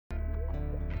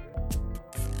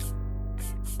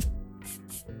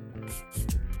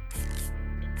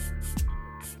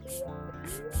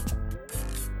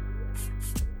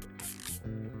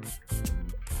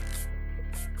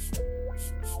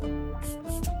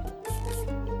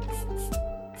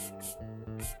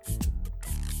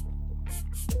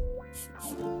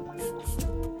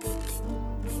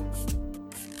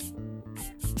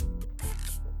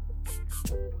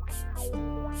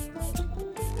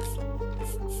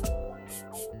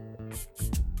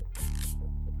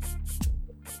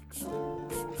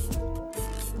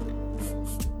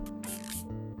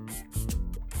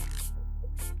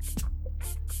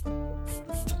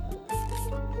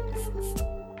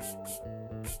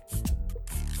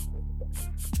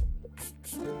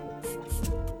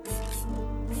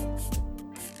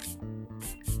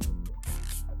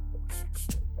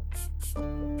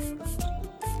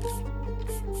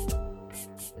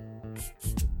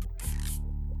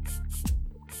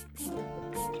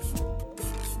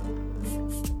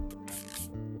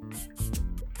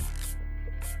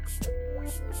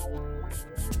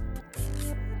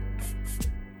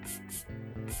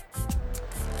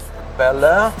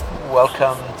Bella.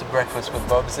 Welcome to Breakfast with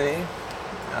Bobsy.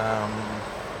 Um,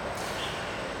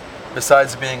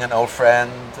 Besides being an old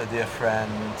friend, a dear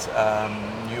friend,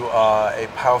 you are a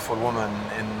powerful woman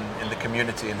in the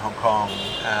community in Hong Kong,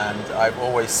 and I've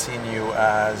always seen you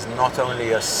as not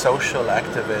only a social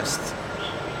activist,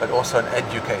 but also an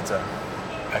educator,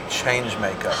 a change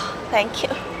maker. Thank you.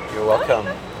 You're welcome.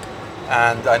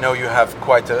 And I know you have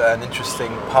quite an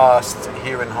interesting past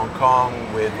here in Hong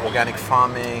Kong with organic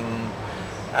farming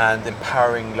and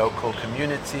empowering local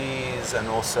communities, and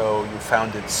also you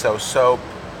founded So Soap,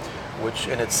 which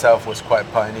in itself was quite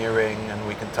pioneering, and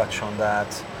we can touch on that.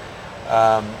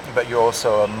 But you're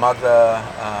also a mother,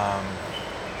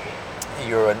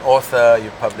 you're an author,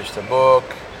 you've published a book,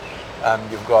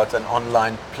 you've got an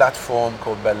online platform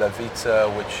called Bella Vita,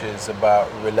 which is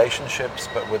about relationships,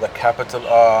 but with a capital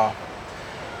R.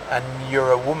 And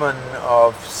you're a woman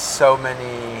of so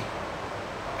many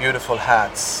beautiful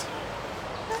hats.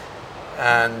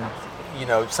 And you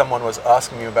know, someone was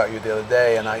asking me about you the other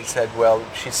day, and I said, well,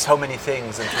 she's so many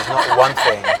things and she's not one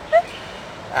thing.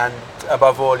 And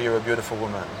above all, you're a beautiful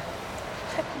woman.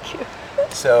 Thank you.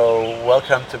 So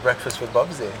welcome to Breakfast with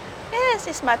Bobsy. Yes,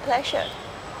 it's my pleasure.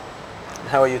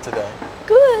 How are you today?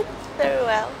 Good, very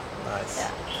well. Nice.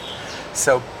 Yeah.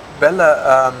 So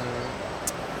Bella,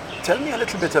 tell me a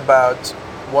little bit about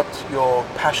what you're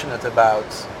passionate about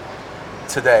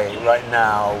today, right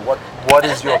now. What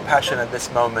is your passion at this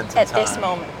moment in At time? this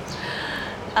moment.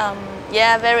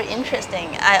 Yeah, very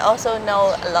interesting. I also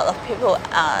know a lot of people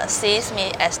sees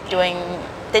me as doing.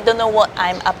 They don't know what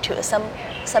I'm up to. Some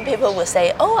people will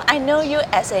say, "Oh, I know you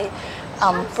as a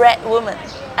bread woman.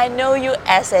 I know you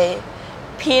as a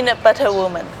peanut butter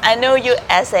woman. I know you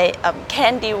as a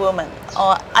candy woman,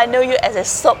 or I know you as a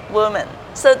soap woman."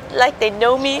 So like they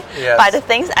know me Yes. by the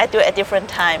things I do at different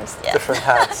times. Yeah. Different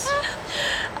hats.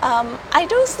 I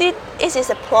don't see it is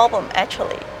a problem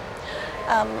actually.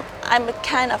 I'm a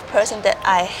kind of person that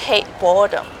I hate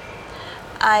boredom.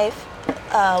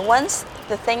 Once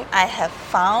the thing I have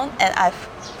found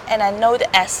and I know the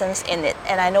essence in it,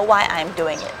 and I know why I'm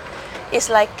doing it. It's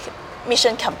like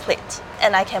mission complete,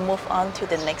 and I can move on to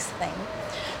the next thing.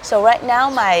 So right now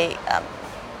my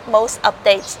most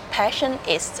updated passion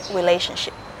is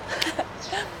relationship.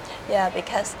 Yeah,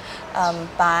 because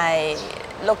by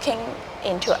looking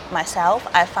into myself,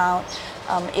 I found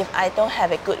if I don't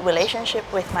have a good relationship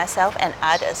with myself and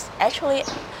others, actually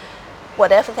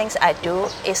whatever things I do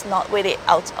is not really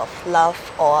out of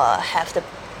love or have the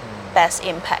best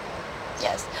impact.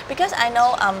 Yes, because I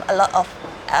know a lot of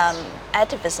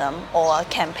activism or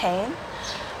campaign,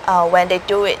 when they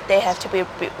do it, they have to be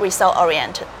result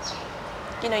oriented.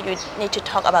 You know, you need to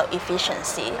talk about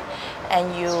efficiency,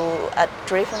 and you are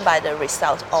driven by the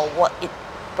result or what it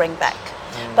bring back.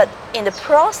 But in the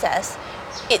process,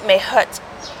 it may hurt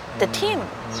the team,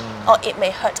 or it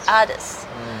may hurt others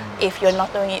if you're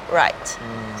not doing it right.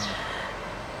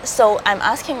 So I'm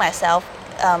asking myself,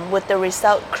 would the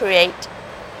result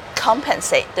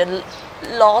compensate the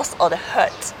loss or the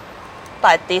hurt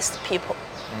by these people?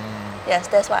 Yes,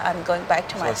 that's why I'm going back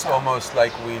to So myself. it's almost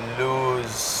like we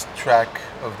lose track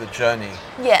of the journey.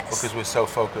 Yes. Because we're so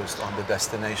focused on the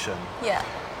destination, Yeah.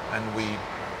 and we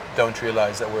don't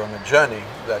realize that we're on a journey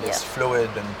that is Yeah. fluid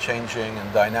and changing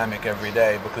and dynamic every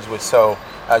day, because we're so,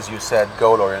 as you said,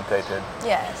 goal orientated.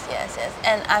 Yes.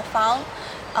 And I found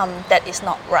that is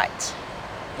not right.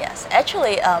 Yes,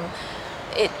 actually,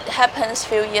 it happens a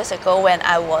few years ago when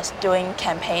I was doing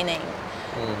campaigning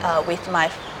with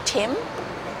my team.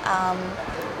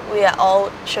 We are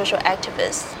all social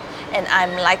activists, and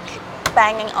I'm like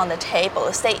banging on the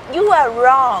table, say, "You are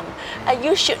wrong.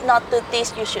 You should not do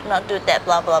this. You should not do that.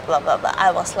 Blah blah blah blah blah."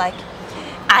 I was like,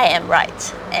 "I am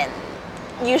right, and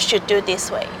you should do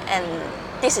this way, and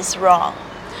this is wrong."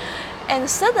 And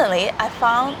suddenly, I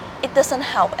found it doesn't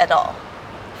help at all.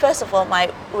 First of all,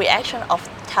 my reaction of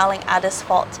telling others'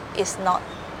 fault is not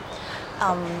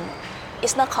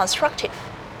constructive.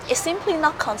 It's simply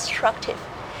not constructive.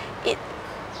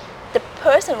 The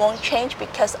person won't change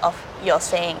because of your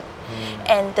saying.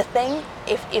 And the thing,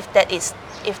 if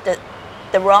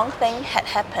the wrong thing had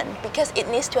happened, because it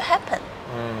needs to happen,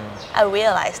 I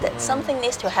realized that something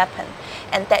needs to happen,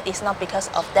 and that is not because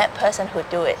of that person who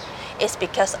do it. It's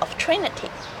because of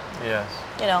Trinity. Yes.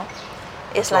 You know,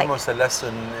 It's like almost a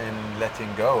lesson in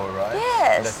letting go, right?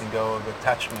 Yes. Letting go of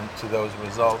attachment to those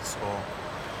results, or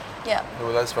yeah.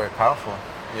 well, that's very powerful.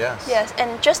 Yes. Yes,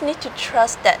 and just need to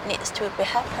trust that needs to be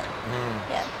happen.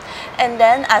 Yeah, and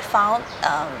then I found,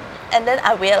 and then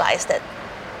I realized that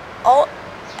all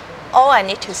I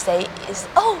need to say is,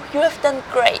 "Oh, you have done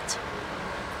great,"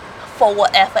 for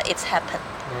whatever it's happened.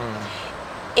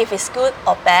 if it's good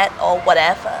or bad or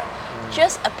whatever.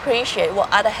 Just appreciate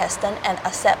what other has done and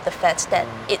accept the fact that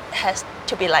it has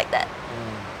to be like that.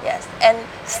 Yes, and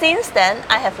since then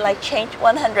I have like changed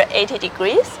 180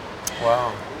 degrees.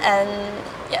 Wow. And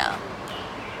yeah.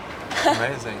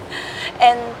 Amazing.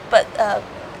 But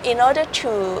in order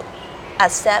to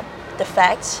accept the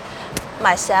fact,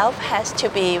 myself has to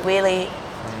be really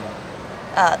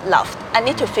loved. I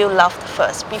need to feel loved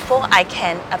first before I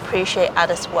can appreciate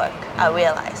others' work. I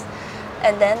realized,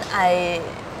 and then I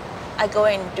go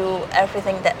and do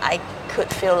everything that I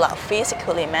could feel love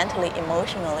physically, mentally,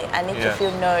 emotionally. I need to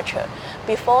feel nurtured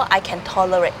before I can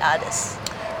tolerate others.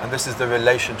 And this is the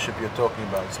relationship you're talking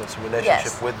about. So it's a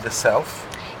relationship with the self.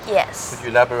 Yes. Could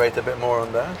you elaborate a bit more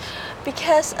on that?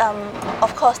 Because,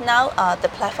 of course, now the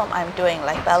platform I'm doing,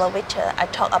 like Bella Vita, I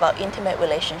talk about intimate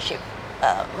relationship,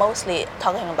 mostly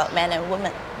talking about men and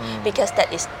women, because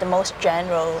that is the most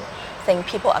general thing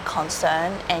people are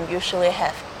concerned and usually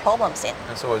have problems in.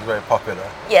 It's always very popular.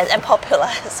 Yes, and popular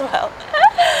as well.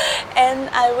 And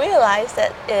I realized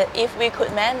that if we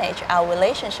could manage our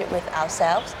relationship with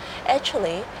ourselves,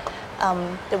 actually,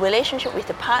 the relationship with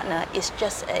the partner is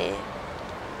just a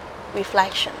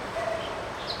reflection.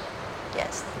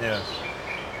 Yes. Yes.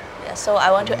 Yeah, so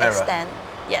I want to Mirror.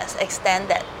 extend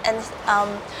that. And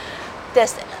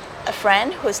there's a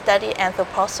friend who studied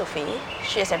anthroposophy.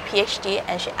 She has a PhD,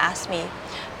 and she asked me,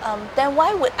 then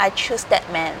why would I choose that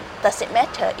man? Does it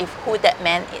matter if who that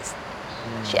man is?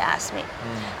 She asked me.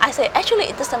 I say, actually,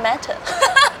 it doesn't matter.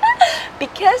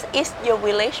 Because it's your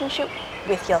relationship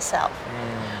with yourself.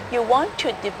 You want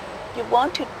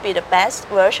to be the best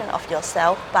version of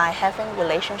yourself by having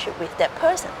relationship with that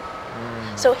person.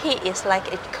 So he is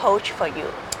like a coach for you.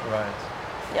 Right.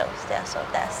 Yes, so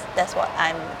that's what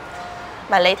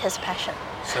my latest passion.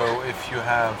 So if you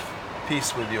have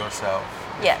peace with yourself,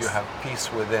 Yes. if you have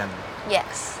peace within,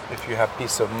 Yes. if you have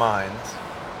peace of mind,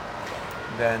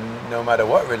 then no matter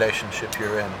what relationship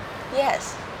you're in,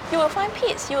 Yes. You will find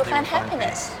peace. You will you find will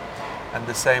happiness. peace. And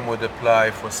the same would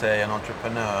apply for, say, an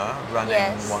entrepreneur running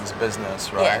Yes. one's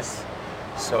business, right? Yes.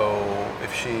 So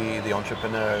if the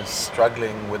entrepreneur, is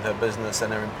struggling with her business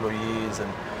and her employees,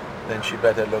 and then she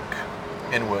better look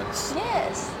inwards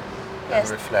Yes. and Yes.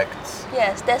 reflect.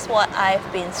 Yes, that's what I've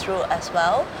been through as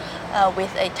well.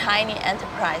 With a tiny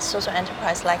enterprise, social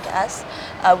enterprise like us,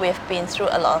 we've been through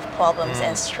a lot of problems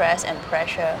and stress and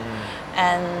pressure.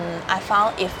 And I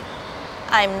found if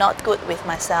I'm not good with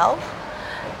myself,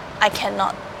 I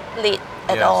cannot lead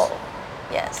at Yes. all.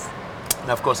 Yes.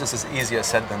 Now, of course, this is easier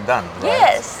said than done, right?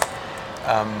 Yes.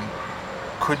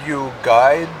 Could you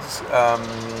guide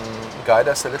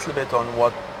us a little bit on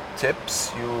what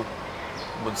tips you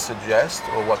would suggest,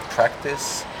 or what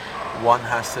practice one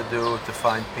has to do to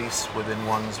find peace within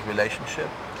one's relationship?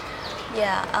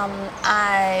 Yeah,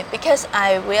 because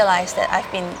I realized that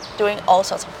I've been doing all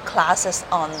sorts of classes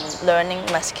on learning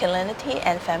masculinity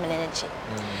and femininity.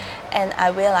 And I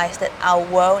realized that our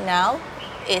world now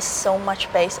is so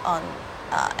much based on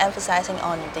emphasizing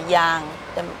on the yang,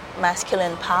 the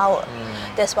masculine power.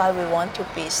 That's why we want to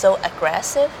be so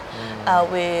aggressive.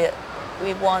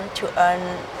 We want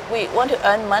to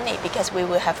earn money because we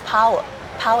will have power.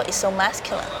 Power is so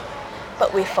masculine,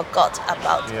 but we forgot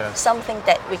about something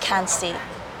that we can't see.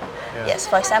 Yes,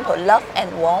 for example, love and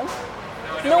warmth.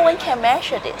 No one can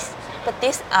measure this, but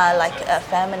these are like a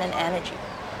feminine energy.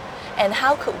 And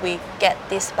how could we get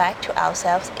this back to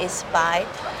ourselves is by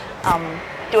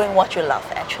doing what you love,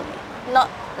 actually. Not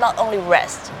only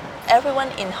rest. Everyone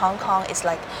in Hong Kong is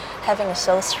like having a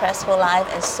so stressful life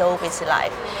and so busy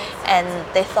life. And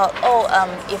they thought,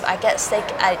 if I get sick,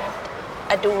 I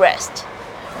do rest.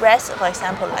 Rest, for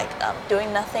example, like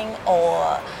doing nothing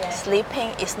or sleeping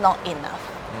is not enough.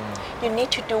 You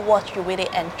need to do what you really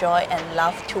enjoy and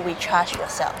love to recharge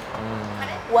yourself.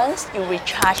 Once you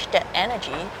recharge that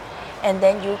energy, and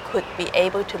then you could be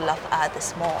able to love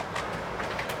others more.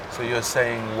 So you're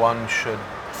saying one should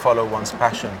follow one's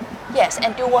passion? Yes,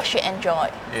 and do what you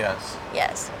enjoy. Yes.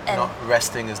 Yes. And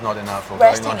Resting is not enough, or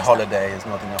going on holiday is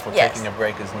not enough, or Yes. taking a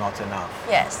break is not enough.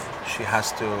 yes, She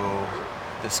has to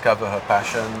discover her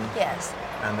passion, yes.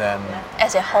 and then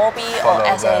As a hobby or Follow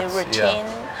as a that, yeah. routine,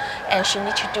 and she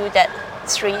needs to do that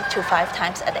 3 to 5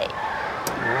 times a day.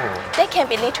 ooh, They can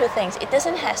be little things. It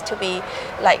doesn't have to be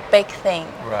like big thing.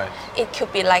 right. It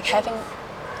could be like having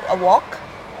a walk,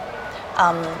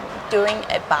 doing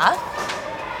a bath,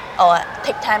 or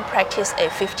take time practice a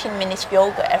 15 minutes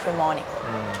yoga every morning.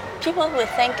 People will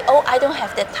think, I don't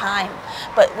have that time,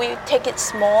 but we take it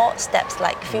small steps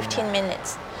like 15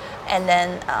 minutes, and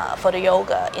then for the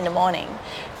yoga in the morning,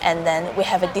 and then we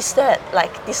have a dessert.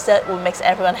 Like dessert will make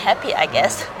everyone happy, I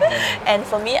guess. And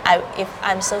for me, if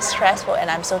I'm so stressful and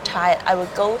I'm so tired, I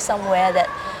would go somewhere that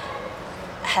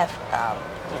have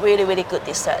really, really good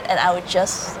dessert, and I would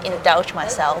just indulge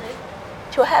myself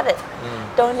to have it.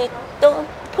 Don't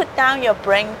put down your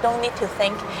brain. Don't need to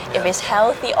think if it's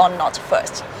healthy or not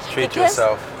first. Treat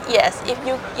yourself. Yes, if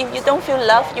you don't feel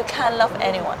love, you can't love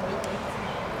anyone.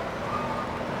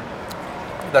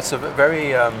 That's a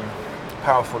very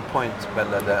powerful point,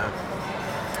 Bella, there.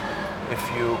 If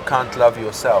you can't love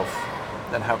yourself,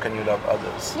 then how can you love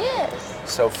others? Yes.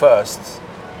 So first,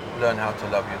 learn how to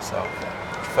love yourself.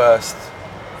 First,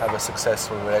 have a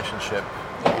successful relationship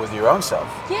with your own self.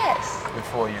 Yes.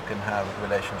 Before you can have a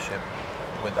relationship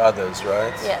with others,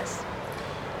 right? Yes.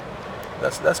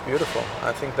 That's beautiful.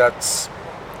 I think that's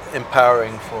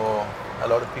empowering for a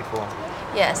lot of people.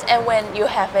 Yes, and when you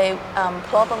have a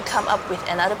problem come up with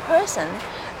another person,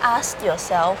 ask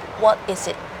yourself, what is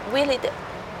it really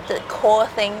the core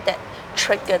thing that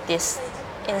triggered this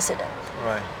incident?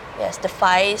 Right. Yes, the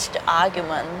fight, the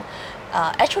argument.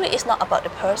 Actually, it's not about the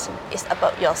person, it's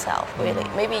about yourself, really.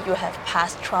 Maybe you have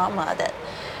past trauma that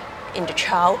in the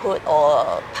childhood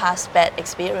or past bad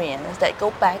experience that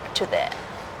go back to there.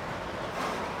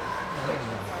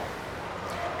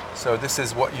 So this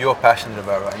is what you're passionate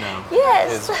about right now.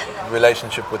 Yes. Is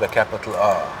relationship with a capital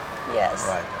R. Yes.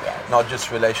 Right. Yes. Not just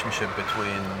relationship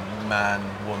between man,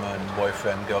 woman,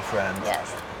 boyfriend, girlfriend.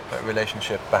 Yes. But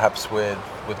relationship perhaps with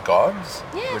gods.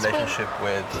 Yes, relationship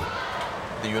with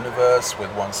the universe,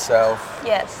 with oneself.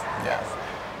 Yes. Yeah.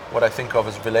 What I think of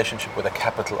is relationship with a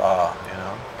capital R, you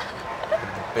know.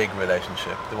 The big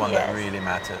relationship, the one that really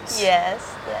matters. Yes.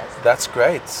 Yes. That's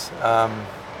great.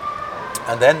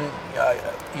 And then,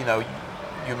 you know,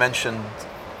 you mentioned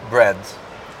bread.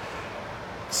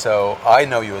 So I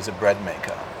know you as a bread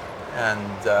maker,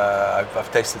 and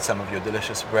I've tasted some of your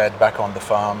delicious bread back on the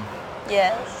farm.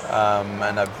 Yes.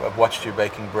 And I've watched you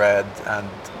baking bread, and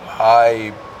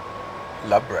I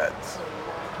love bread.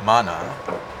 Manna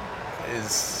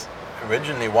is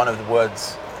originally one of the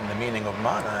words in the meaning of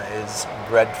manna is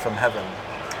bread from heaven,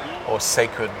 or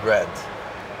sacred bread.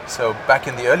 So back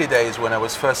in the early days when I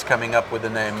was first coming up with the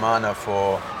name Mana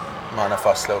for Mana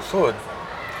Fast Slow Food,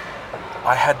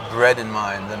 I had bread in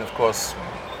mind, and of course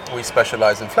we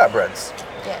specialize in flatbreads,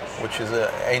 Yes. which is an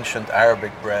ancient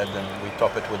Arabic bread, and we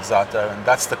top it with za'atar, and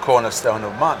that's the cornerstone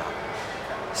of Mana.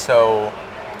 So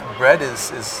bread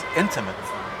is intimate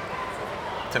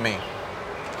to me.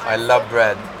 I love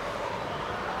bread.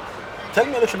 Tell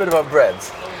me a little bit about bread.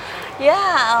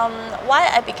 Yeah, why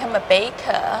I became a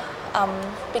baker?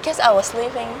 Because I was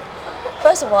living,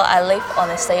 first of all, I lived on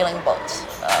a sailing boat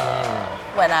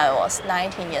when I was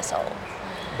 19 years old.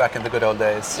 Back in the good old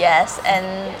days. Yes,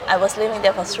 and I was living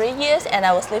there for 3 years, and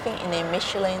I was living in a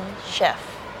Michelin chef,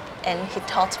 and he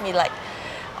taught me like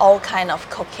all kind of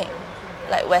cooking,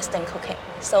 like Western cooking.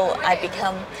 So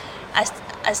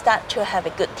I start to have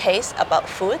a good taste about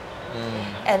food,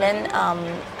 and then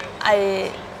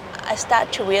I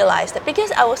start to realize that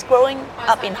because I was growing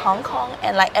up in Hong Kong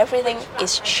and like everything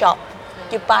is shop,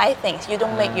 you buy things, you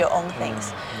don't make your own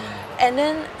things. And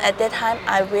then at that time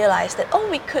I realized that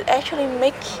we could actually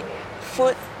make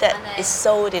food that is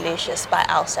so delicious by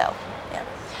ourselves. Yeah.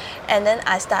 And then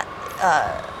I start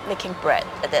making bread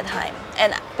at that time.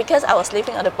 And because I was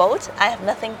living on the boat, I have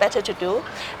nothing better to do.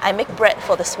 I make bread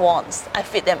for the swans. I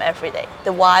feed them every day,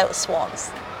 the wild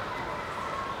swans.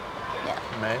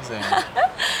 Amazing.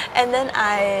 And then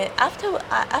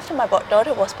after my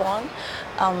daughter was born,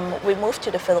 we moved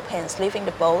to the Philippines, leaving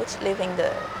the boat, leaving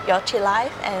the yacht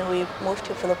life, and we moved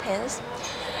to Philippines.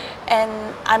 And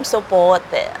I'm so bored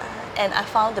there. And I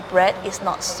found the bread is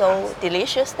not so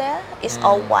delicious there. It's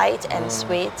all white and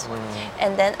sweet.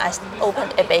 And then I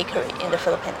opened a bakery in the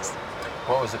Philippines.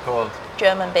 What was it called?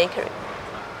 German bakery.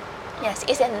 Yes,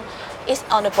 it's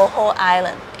on the Bohol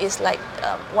Island. It's like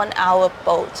 1 hour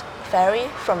boat ferry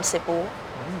from Cebu.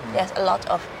 There's a lot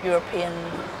of European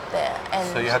there. And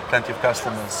so you had plenty of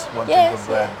customers wanting good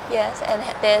bread. Yes, and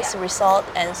there's a resort,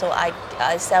 and so I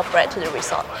sell bread to the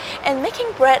resort. And making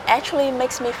bread actually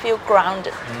makes me feel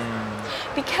grounded.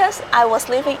 Because I was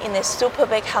living in a super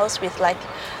big house with like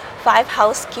 5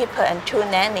 housekeepers and 2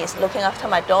 nannies looking after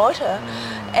my daughter,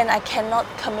 and I cannot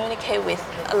communicate with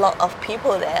a lot of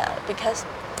people there because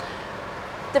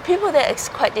the people there is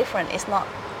quite different. It's not,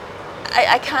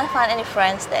 I can't find any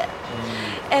friends there.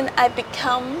 And I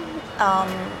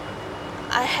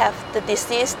have the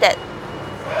disease that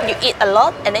you eat a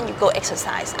lot and then you go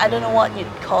exercise. I don't know what you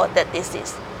call that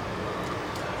disease.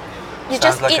 You Sounds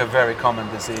just like eat. a very common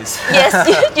disease. Yes,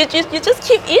 you just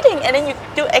keep eating and then you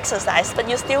do exercise, but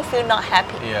you still feel not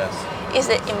happy. Yes. It's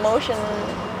an emotional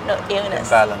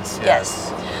illness. Imbalance, yes.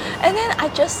 And then I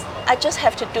just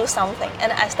have to do something,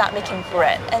 and I start making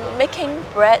bread, and making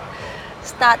bread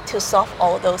start to solve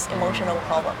all those emotional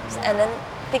problems. And then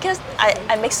because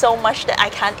I make so much that I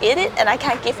can't eat it and I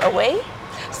can't give away,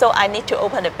 so I need to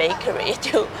open a bakery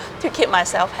to keep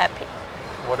myself happy.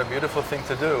 What a beautiful thing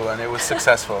to do, and it was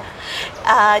successful.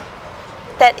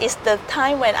 That is the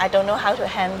time when I don't know how to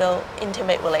handle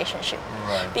intimate relationship.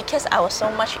 Right. Because I was so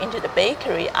much into the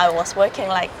bakery, I was working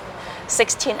like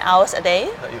 16 hours a day.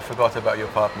 That you forgot about your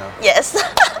partner. Yes.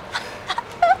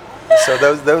 So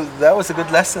that was a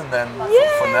good lesson then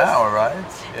for now, right?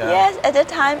 Yeah. Yes, at that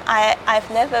time I've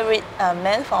never read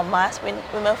Men from Mars,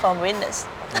 Women from Venus.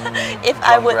 John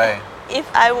Gray. If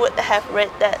I would have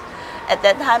read that at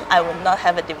that time, I would not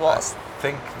have a divorce. I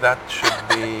think that should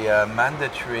be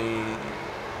mandatory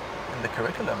in the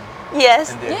curriculum.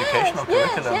 Yes, In the educational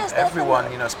curriculum, yes, everyone,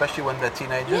 definitely. Especially when they're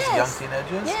teenagers, Yes. young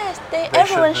teenagers, Yes, they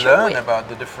everyone should learn read. about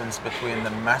the difference between the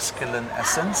masculine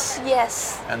essence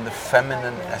Yes, and the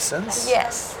feminine essence,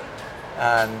 yes,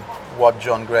 and what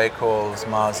John Gray calls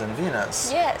Mars and Venus.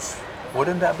 yes.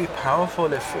 Wouldn't that be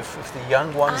powerful if the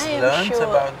young ones I am learned sure.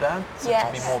 about that? To be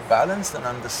Yes. more balanced and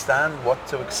understand what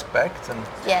to expect, and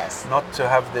Yes. not to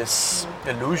have this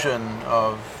illusion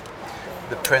of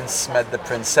the prince met the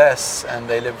princess and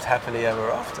they lived happily ever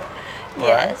after. Right?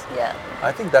 Yes, yeah.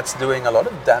 I think that's doing a lot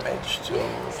of damage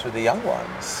to the young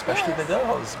ones, especially the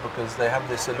girls, because they have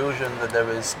this illusion that there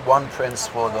is one prince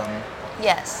for them,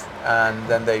 Yes, and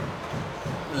then they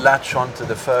latch on to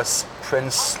the first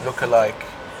prince lookalike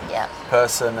yeah.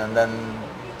 person, and then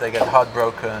they get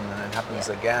heartbroken, and it happens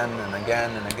again and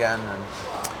again and again. And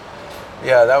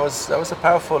yeah, that was a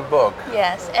powerful book.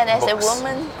 Yes, and as a Books.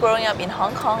 woman growing up in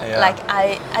Hong Kong, Yeah. like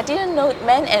I didn't know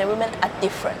men and women are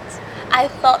different. I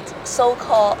thought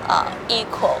so-called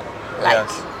equal. Like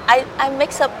Yes. I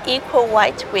mix up equal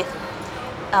white with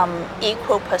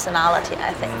equal personality.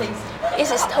 I think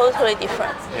this is totally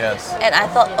different. Yes. And I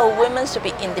thought, oh, women should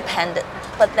be independent.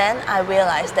 But then I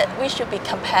realized that we should be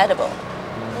compatible,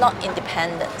 not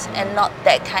independent, and not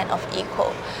that kind of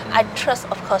equal. I trust,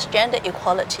 of course, gender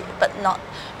equality, but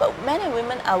men and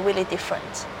women are really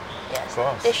different. Yes, Of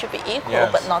course. they should be equal,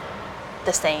 Yes. but not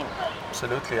the same.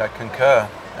 Absolutely, I concur.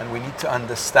 And we need to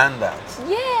understand that.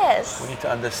 Yes, We need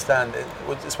to understand it.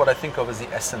 It's what I think of as the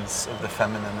essence of the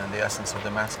feminine and the essence of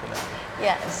the masculine,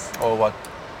 yes, or what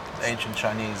ancient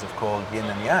Chinese have called yin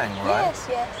and yang, right? yes,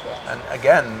 yes, yes. And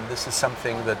again, this is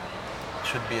something that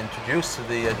should be introduced to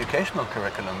the educational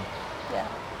curriculum. Yeah.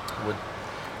 Would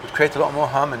create a lot more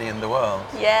harmony in the world.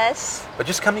 Yes, But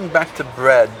just coming back to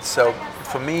bread, so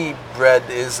for me, bread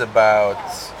is about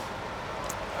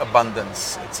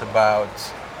abundance. It's about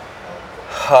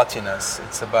heartiness.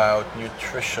 It's about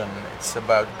nutrition. It's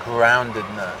about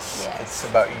groundedness. Yes. It's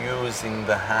about using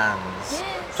the hands.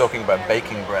 Yes. Talking about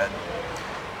baking bread.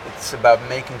 It's about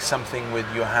making something with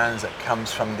your hands that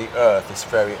comes from the earth. It's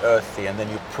very earthy, and then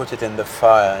you put it in the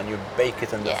fire and you bake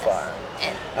it in the yes. fire.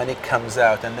 And And it comes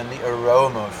out, and then the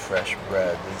aroma of fresh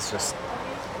bread is just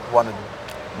one of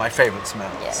my favorite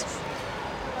smells. yes,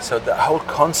 So the whole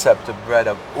concept of bread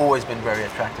I've always been very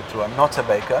attracted to. I'm not a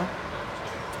baker,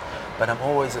 but I'm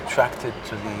always attracted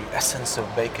to the essence of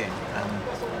baking, and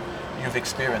you've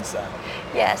experienced that.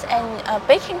 yes. And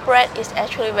baking bread is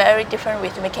actually very different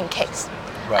with making cakes.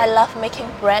 Right. I love making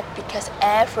bread because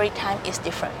every time is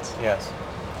different. Yes.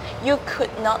 You could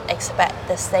not expect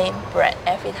the same bread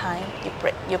every time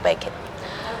you bake it.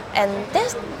 And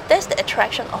that's the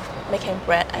attraction of making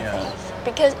bread, I Yeah. think.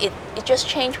 Because it just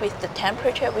changes with the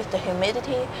temperature, with the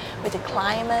humidity, with the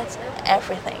climate,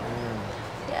 everything.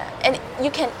 Yeah. And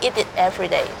you can eat it every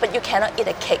day, but you cannot eat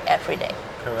a cake every day.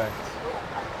 Correct.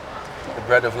 The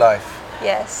bread of life.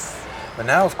 Yes. But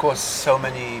now, of course, so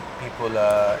many people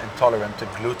are intolerant to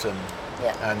gluten,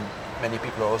 Yeah. and many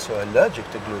people are also allergic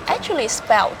to gluten. Actually,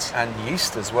 spelt. And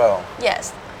yeast as well.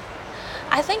 Yes.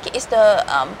 I think it's the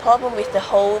problem with the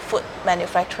whole food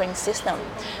manufacturing system,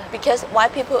 because why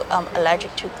people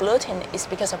allergic to gluten is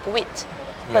because of wheat,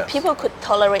 but Yes. people could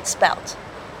tolerate spelt,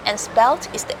 and spelt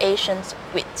is the Asian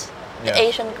wheat, the Yes.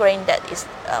 Asian grain that is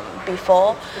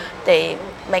before they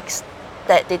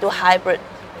that they do hybrid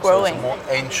growing. So it's a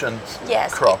more ancient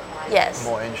Yes. crop, Yes.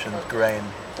 more ancient grain.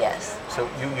 Yes. So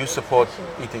you support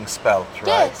eating spelt, right?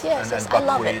 Yes. Yes. And Yes. then I love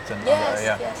buckwheat it. and Yes.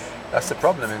 yeah. Yes. That's the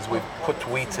problem, is we put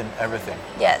wheat in everything,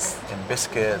 Yes. in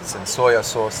biscuits and soya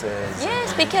sauces.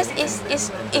 Yes, because in it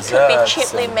could be desserts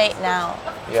cheaply and- made now.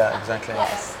 Yeah, exactly.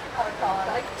 Yes.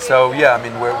 So yeah, I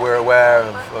mean we're aware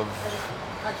of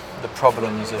the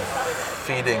problems of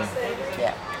feeding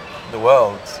Yeah. the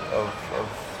world,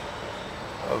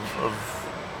 of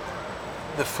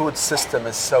the food system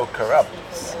is so corrupt,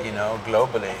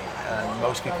 globally, and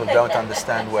most people don't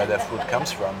understand where their food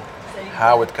comes from,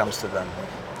 how it comes to them,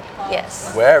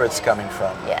 Yes. where it's coming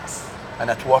from, Yes. and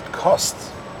at what cost,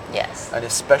 Yes. and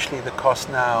especially the cost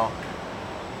now,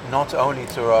 not only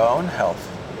to our own health,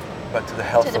 but to the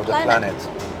health To the of the planet. planet.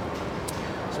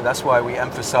 So that's why we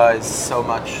emphasize so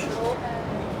much,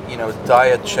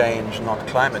 diet change, not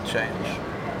climate change.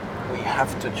 We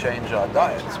have to change our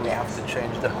diets. We have to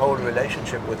change the whole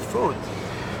relationship with food.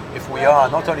 If we are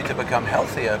not only to become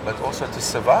healthier, but also to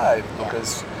survive,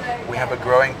 because we have a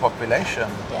growing population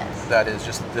Yes. that is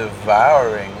just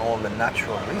devouring all the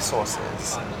natural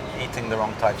resources, and eating the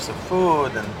wrong types of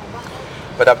food.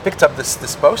 But I picked up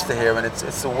this poster here, and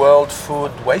it's the World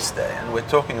Food Waste Day, and we're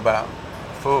talking about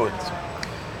food.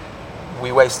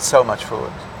 We waste so much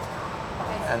food.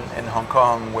 And in Hong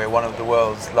Kong, we're one of the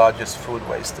world's largest food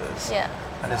wasters. Yeah.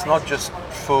 And it's not just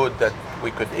food that we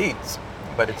could eat,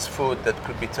 but it's food that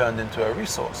could be turned into a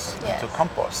resource, Yes. into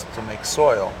compost, to make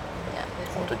soil, Yeah.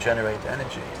 or to generate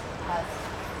energy.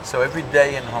 So every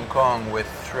day in Hong Kong,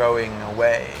 we're throwing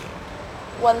away.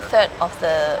 1/3 of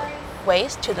the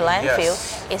waste to the landfill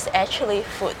Yes. is actually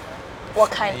food.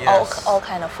 What kind? Yes. All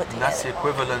kind of food And that's the together.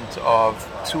 equivalent of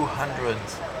 200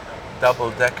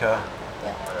 double-decker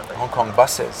Yeah. Hong Kong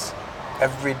buses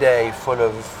every day full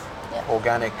of Yeah.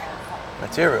 organic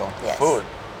material, Yes. food,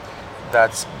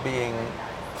 that's being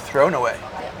thrown away,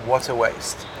 water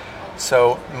waste.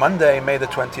 So Monday, May the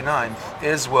 29th,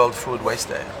 is World Food Waste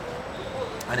Day.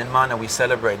 And in Mana we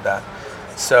celebrate that.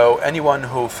 So anyone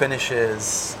who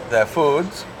finishes their food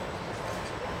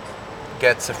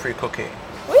gets a free cookie,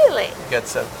 Really?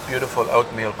 gets a beautiful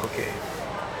oatmeal cookie.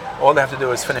 All they have to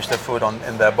do is finish their food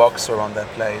in their box or on their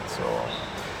plate.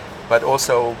 But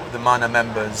also the Mana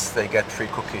members, they get free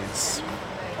cookies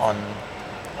on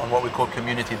what we call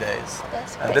community days.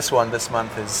 That's And great. this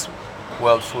month is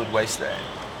World Food Waste Day.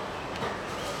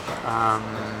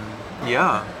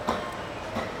 Yeah.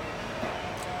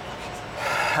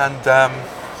 And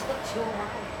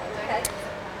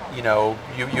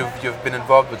you've been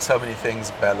involved with so many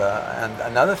things, Bella. And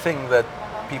another thing that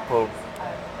people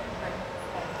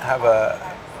have a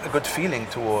good feeling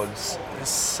towards is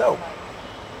soap,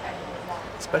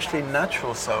 especially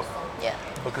natural soap, Yeah.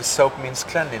 because soap means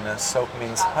cleanliness, soap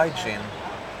means hygiene.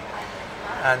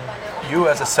 And you,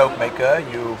 as a soap maker,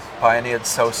 you pioneered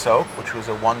So Soap, which was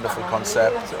a wonderful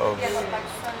concept of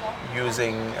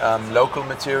using local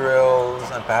materials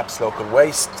and perhaps local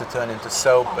waste to turn into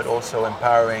soap, but also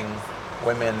empowering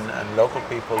women and local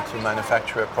people to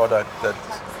manufacture a product that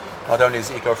not only is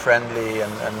eco-friendly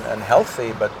and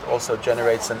healthy, but also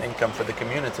generates an income for the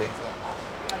community.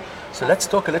 So let's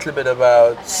talk a little bit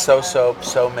about So Soap,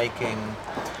 soap making,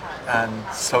 and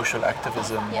social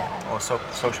activism, Yeah. or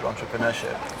social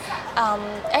entrepreneurship.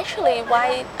 Actually,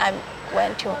 why I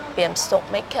went to be a soap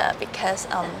maker because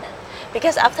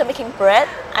after making bread,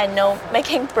 I know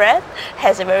making bread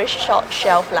has a very short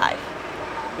shelf life.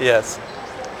 Yes.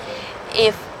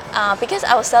 Because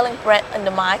I was selling bread in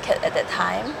the market at that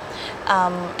time,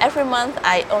 every month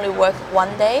I only work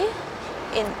 1 day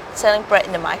in selling bread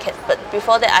in the market. But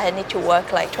before that, I need to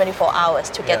work like 24 hours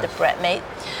to get the Yes. bread made.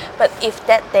 But if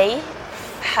that day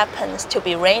happens to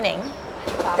be raining,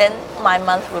 then my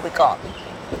month will be gone.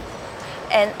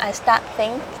 And I start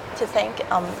to think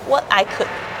what I could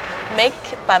make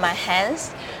by my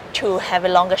hands to have a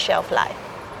longer shelf life.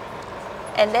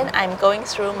 And then I'm going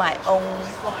through my own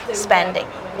spending,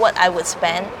 what I would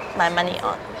spend my money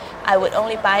on. I would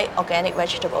only buy organic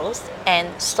vegetables and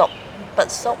soap,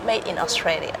 but soap made in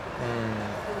Australia.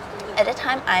 At the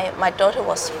time, my daughter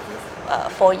was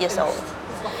 4 years old,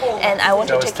 and I want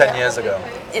That to was take 10 years ago.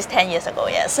 It's 10 years ago,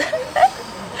 yes.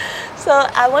 So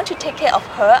I want to take care of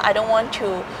her. I don't want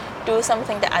to do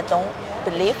something that I don't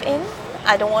believe in.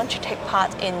 I don't want to take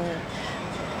part in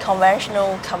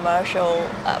conventional commercial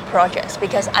projects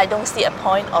because I don't see a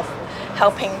point of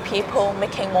helping people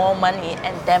making more money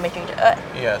and damaging the earth.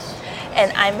 Yes.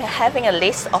 And I'm having a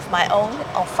list of my own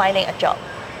of finding a job.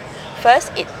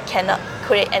 First, it cannot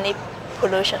create any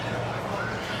pollution.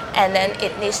 And then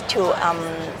it needs to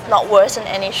not worsen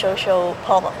any social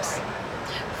problems.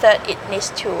 Third, it needs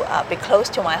to be close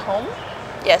to my home.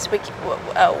 Yes,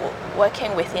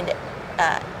 working within the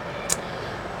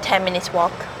 10 minutes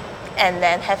walk, and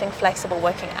then having flexible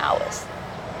working hours.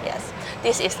 Yes,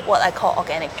 this is what I call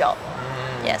organic job.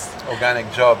 Yes.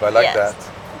 Organic job, I like Yes. that.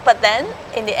 But then,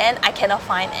 in the end, I cannot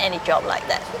find any job like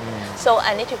that. So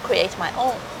I need to create my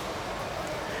own.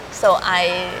 So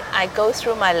I go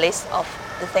through my list of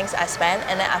the things I spent,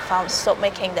 and then I found soap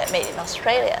making that made in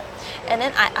Australia. And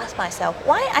then I asked myself,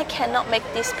 why I cannot make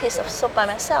this piece of soap by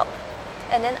myself?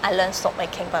 And then I learned soap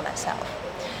making by myself.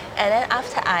 And then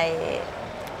after I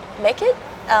make it,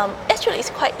 actually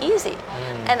it's quite easy.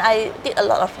 And I did a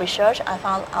lot of research. I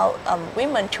found out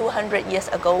women 200 years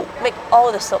ago make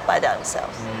all the soap by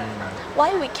themselves.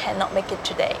 Why we cannot make it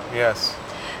today? Yes.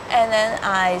 And then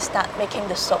I start making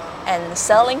the soap and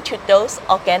selling to those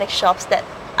organic shops that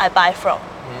I buy from.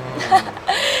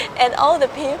 And all the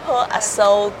people are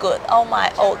so good. All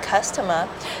my old customers,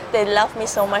 they love me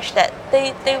so much that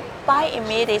they buy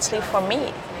immediately from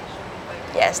me.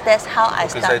 Yes, that's how I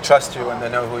Because started. they trust you and they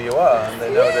know who you are, and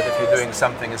they know that if you're doing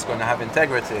something, it's going to have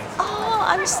integrity. Oh,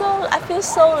 I feel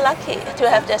so lucky to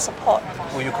have their support.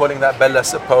 Were you calling that Bella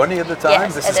Saponi at the time?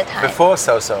 Yes, This at is the time. before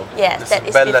So-So. Yes, This that is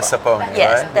is Bella before. Saponi,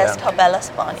 Yes, right? that's called Bella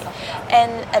Saponi.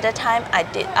 And at the time I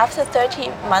did, after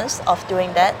 30 months of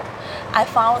doing that, I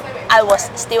found I was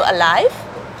still alive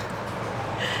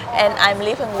and I'm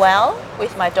living well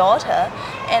with my daughter,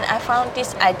 and I found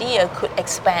this idea could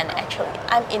expand actually.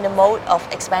 I'm in the mode of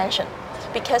expansion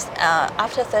because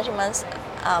after 30 months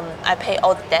I pay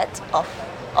all the debt of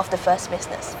the first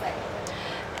business.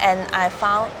 And I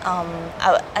found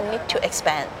I need to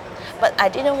expand. But I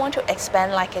didn't want to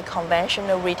expand like a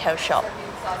conventional retail shop.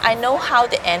 I know how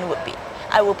the end would be.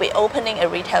 I will be opening a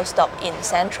retail stop in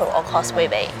Central or Causeway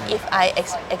Bay if I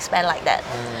expand like that.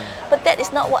 But that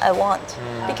is not what I want,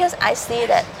 because I see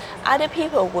that other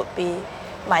people would be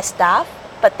my staff,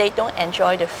 but they don't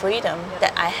enjoy the freedom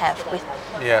that I have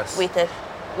Yes.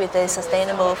 with a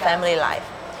sustainable family life.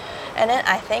 And then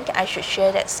I think I should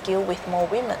share that skill with more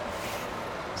women.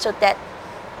 So that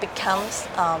becomes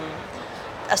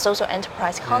a social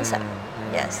enterprise concept.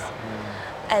 Yes.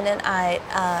 And then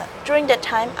during that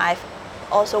time, I've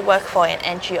also worked for an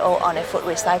NGO on a food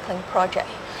recycling project.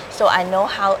 So I know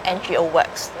how NGO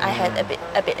works. I had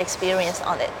a bit experience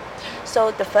on it.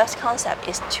 So the first concept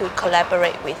is to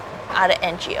collaborate with other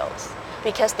NGOs,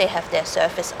 because they have their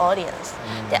service audience,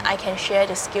 that I can share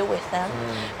the skill with them.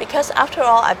 Because after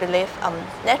all, I believe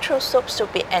natural soap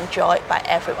should be enjoyed by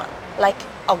everyone, like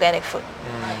organic food.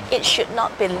 It should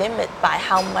not be limited by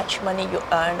how much money you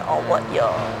earn or what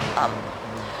your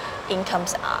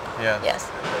incomes are. Yes.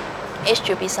 It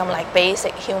should be some like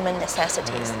basic human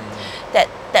necessities.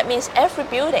 That means every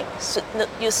building should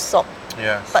use soap,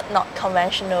 but not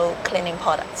conventional cleaning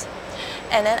products.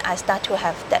 And then I start to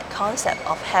have that concept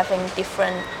of having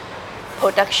different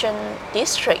production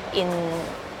district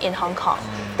in Hong Kong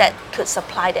that could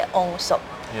supply their own soap.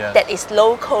 That is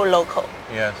local.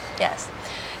 Yes.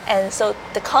 And so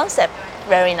the concept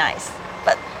very nice,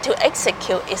 but to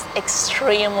execute is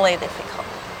extremely difficult.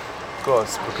 Of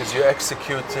course, because you're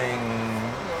executing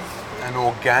an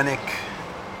organic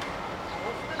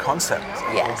concept,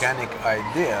 an organic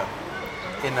idea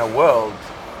in a world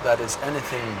that is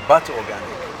anything but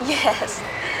organic. Yes.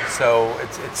 So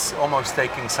it's almost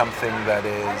taking something that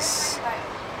is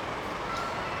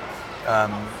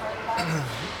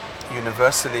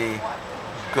universally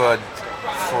good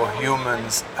for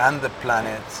humans and the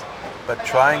planet, but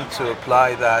trying to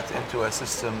apply that into a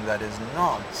system that is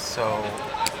not. So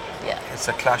it's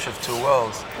a clash of two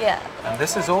worlds. And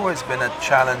this has always been a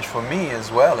challenge for me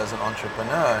as well as an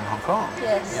entrepreneur in Hong Kong.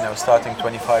 You know, starting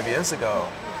 25 years ago,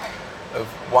 of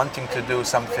wanting to do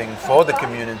something for the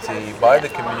community, by the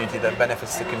community, that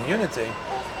benefits the community,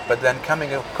 but then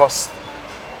coming across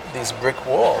these brick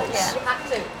walls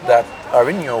that are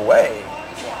in your way.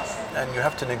 And you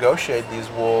have to negotiate these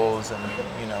walls, and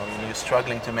you're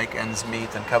struggling to make ends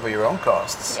meet and cover your own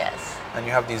costs. And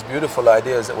you have these beautiful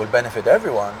ideas that will benefit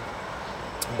everyone,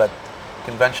 but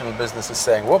conventional business is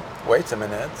saying, whoop, wait a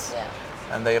minute.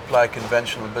 And they apply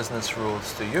conventional business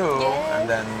rules to you, and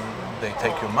then they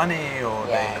take your money, or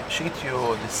they cheat you,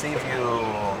 or deceive you,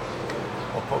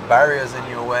 or put barriers in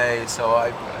your way. So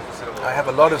I have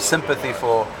a lot of sympathy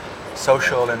for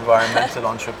social, environmental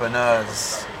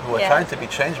entrepreneurs who are trying to be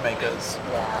change makers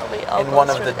in one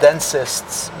of the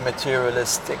densest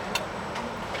materialistic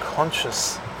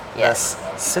consciousness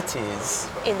cities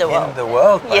in the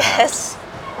world, perhaps.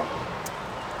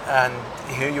 And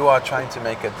here you are trying to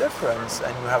make a difference,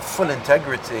 and you have full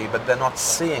integrity, but they're not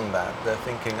seeing that. They're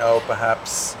thinking, oh,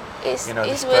 perhaps this really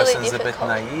person's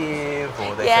difficult. a bit naive,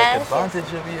 or they take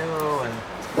advantage of you.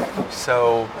 And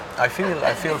so I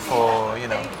feel for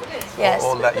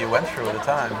all that you went through at the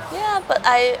time. Yeah, but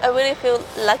I really feel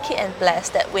lucky and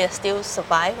blessed that we are still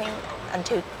surviving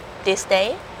until this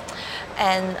day,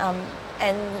 and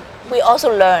we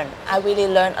also learn. I really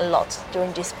learned a lot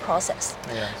during this process.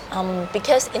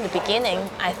 Because in the beginning,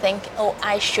 I think,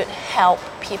 I should help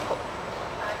people.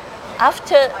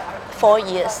 After 4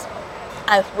 years,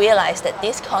 I've realized that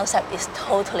this concept is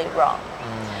totally wrong.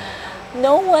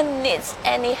 No one needs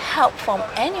any help from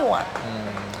anyone.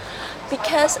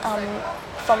 Because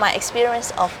from my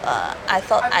experience of, I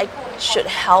thought I should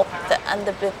help the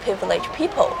underprivileged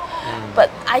people, but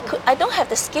I don't have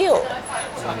the skill.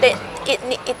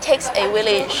 It takes a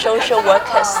really social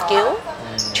worker skill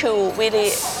to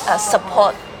really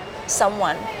support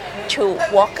someone to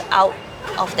walk out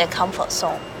of their comfort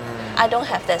zone. I don't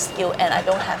have that skill and I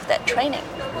don't have that training.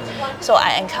 So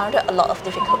I encountered a lot of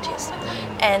difficulties.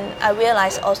 And I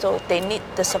realized also they need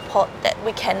the support that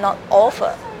we cannot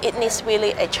offer. It needs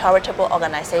really a charitable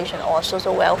organization or a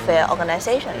social welfare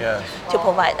organization to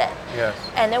provide that. Yes.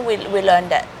 And then we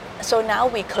learned that. So now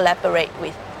we collaborate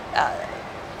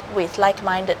with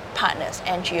like-minded partners,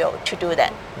 NGO, to do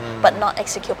that, but not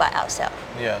execute by ourselves.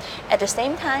 Yes. At the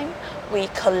same time, we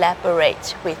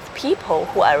collaborate with people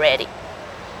who are ready,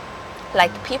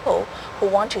 like people who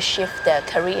want to shift their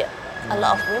career. A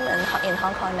lot of women in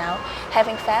Hong Kong now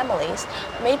having families,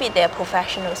 maybe they're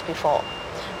professionals before,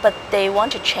 but they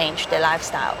want to change their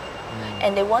lifestyle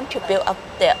and they want to build up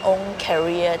their own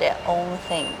career, their own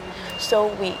thing. So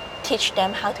we teach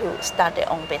them how to start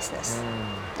their own business.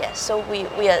 Yes, so we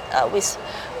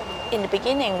in the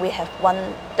beginning we have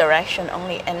one direction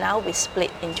only, and now we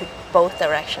split into both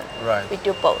directions. Right. We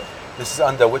do both. This is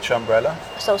under which umbrella?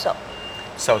 So.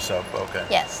 So, okay.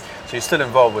 Yes. So you're still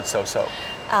involved with So.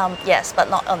 Yes, but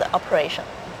not on the operation.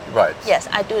 Right. Yes,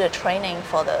 I do the training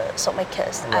for the soap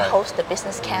makers. I Right. host the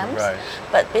business camps, Right.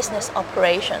 but business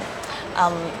operation,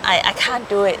 I can't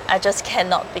do it. I just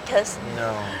cannot because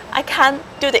No. I can't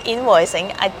do the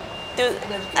invoicing.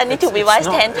 I need to revise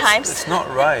 10 times. It's not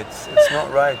right. It's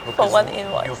not right because one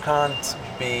invoice. you can't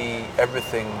be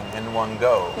everything in one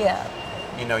go. Yeah.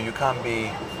 You know, you can't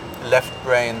be left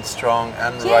brain strong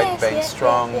and Yes, right brain yes,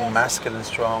 strong, yes. masculine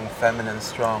strong, feminine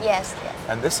strong. Yes.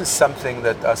 And this is something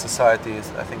that our society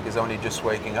I think is only just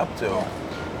waking up to.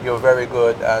 Yeah. You're very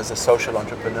good as a social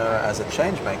entrepreneur, as a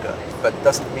change maker, but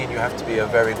doesn't mean you have to be a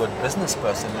very good business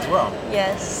person as well.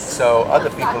 Yes. So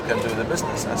other people can do the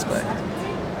business aspect.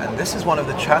 And this is one of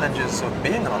the challenges of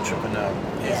being an entrepreneur,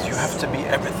 is you Yes. have to be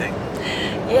everything.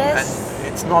 Yes.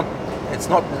 And it's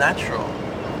not natural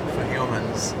for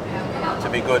humans to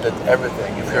be good at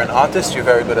everything. If you're an artist, you're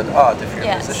very good at art. If you're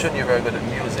a Yes. musician, you're very good at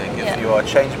music. If Yeah. you're a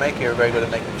change maker, you're very good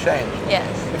at making change. Yes.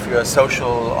 If you're a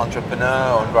social entrepreneur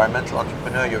or environmental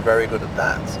entrepreneur, you're very good at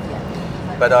that.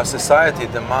 But our society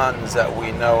demands that we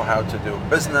know how to do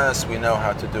business, we know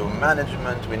how to do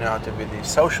management, we know how to be the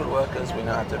social workers, we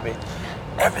know how to be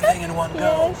everything in one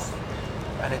go. Yes.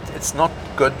 And it's not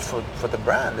good for the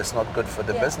brand, it's not good for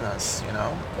the Yeah. business, you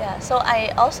know? Yeah, so I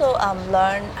also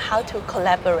learned how to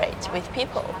collaborate with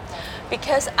people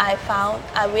because I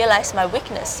realized my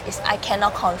weakness is I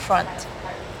cannot confront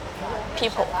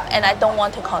people and I don't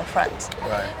want to confront.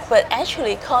 Right. But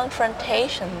actually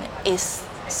confrontation is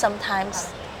sometimes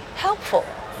helpful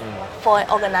for an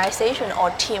organization or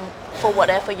team for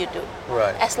whatever you do.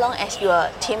 Right. As long as you are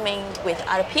teaming with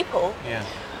other people, Yeah.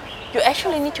 you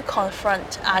actually need to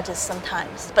confront others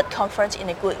sometimes, but confront in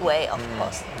a good way, of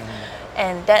course.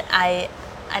 And that I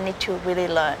need to really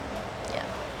learn. Yeah.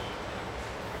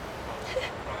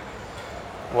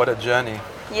 What a journey.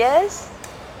 Yes.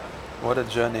 What a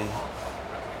journey.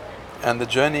 And the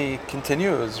journey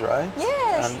continues, right? Yes.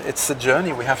 And it's a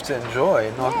journey we have to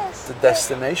enjoy, not Yes, the yes.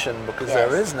 destination, because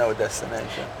there Yes. is no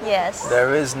destination. Yes.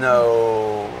 There is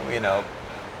no,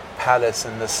 palace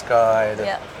in the sky that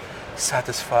Yeah.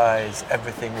 satisfies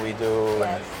everything we do.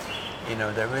 Yes.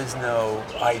 And, there is no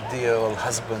ideal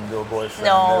husband or boyfriend.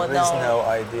 No, There is no. no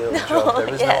ideal No, job.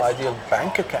 There is yes. no ideal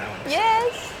bank account.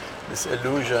 Yes. This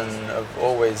illusion of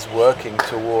always working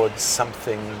towards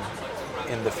something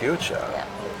in the future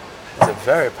Yeah. is a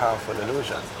very powerful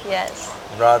illusion. Yes.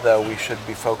 Rather, we should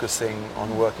be focusing on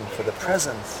working for the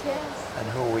present Yes. and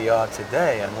who we are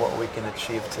today and what we can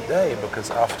achieve today, because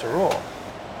after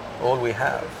all we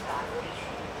have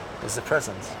is the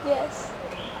present. Yes.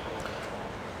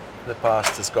 The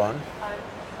past is gone,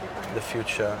 the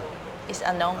future It's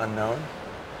unknown. unknown,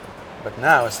 but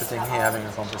now sitting here having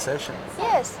a conversation.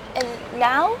 Yes. And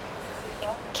now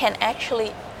can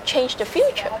actually change the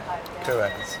future.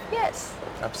 Correct, Yes.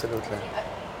 absolutely.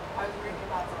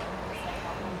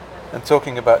 And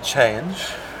talking about change,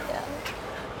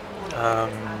 Yeah.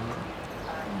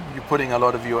 you're putting a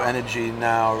lot of your energy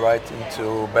now right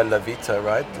into Bella Vita,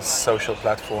 right? The social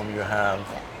platform you have.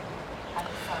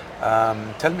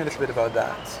 Tell me a little bit about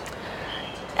that.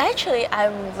 Actually,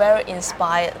 I'm very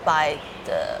inspired by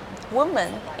the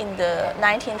women in the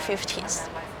 1950s.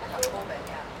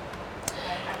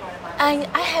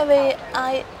 I have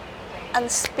a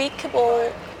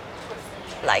unspeakable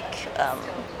like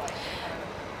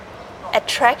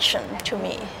attraction to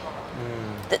me.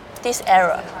 This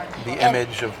era. The And-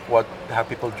 image of how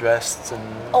people dressed and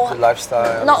or the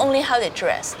lifestyle. Not only how they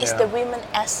dress, it's Yeah. the women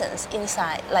essence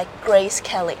inside, like Grace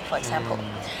Kelly, for example.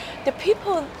 The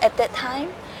people at that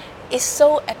time is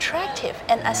so attractive,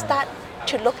 and I start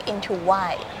to look into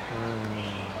why.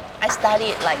 I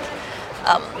studied like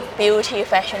beauty,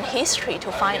 fashion history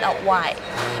to find out why,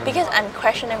 because I'm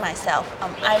questioning myself.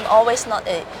 I'm always not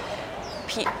a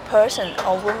person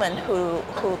or woman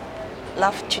who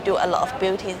love to do a lot of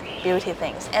beauty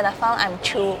things, and I found I'm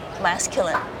too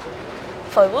masculine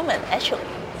for a woman. Actually,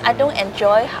 I don't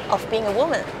enjoy of being a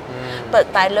woman,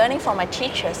 but by learning from my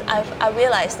teachers, I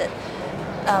realized that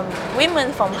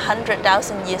women from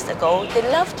 100,000 years ago, they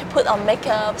love to put on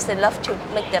makeups, they love to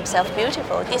make themselves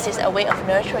beautiful. This is a way of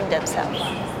nurturing themselves.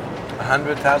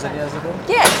 100,000 years ago?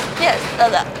 Yes,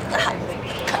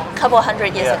 couple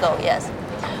hundred years Yeah. ago, yes.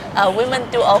 Women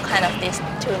do all kind of this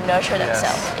to nurture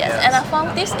themselves. Yes. yes. And I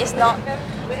found this is not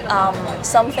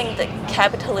something that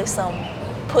capitalism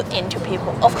put into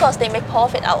people. Of course, they make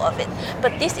profit out of it,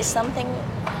 but this is something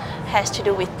has to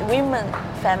do with women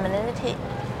femininity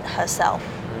herself.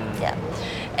 Yeah.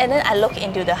 And then I look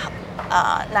into the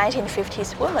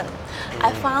 1950s women.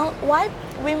 I found why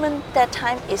women that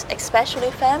time is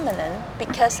especially feminine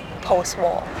because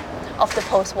post-war, of the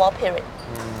post-war period.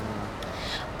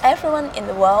 Everyone in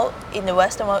the world, in the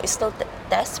Western world, is so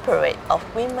desperate of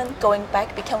women going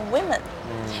back become women.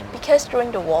 Because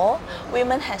during the war,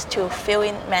 women has to fill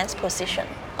in men's position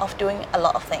of doing a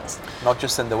lot of things. Not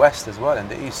just in the West as well, in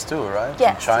the East too, right?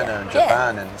 Yes, in China yeah, and yeah.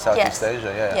 Japan and Southeast Yes,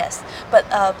 Asia, yeah. Yes, but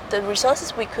the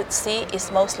resources we could see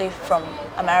is mostly from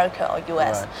America or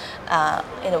US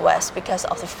in the West because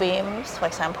of the films, for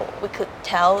example. We could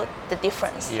tell the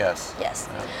difference. Yes. Yes.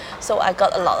 So I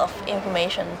got a lot of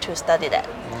information to study that.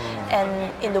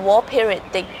 And in the war period,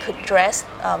 they could dress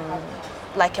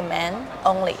like a man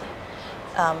only.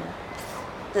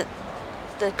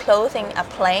 The clothing are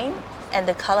plain and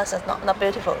the colors are not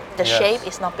beautiful. The Yes. shape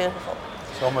is not beautiful.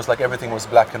 It's almost like everything was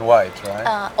black and white,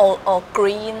 right? Or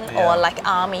green, Yeah. or like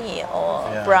army, or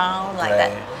Yeah. brown, like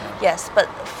that. Gray, Yes, but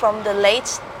from the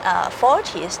late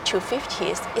 40s to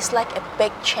 50s, it's like a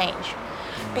big change.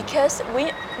 Because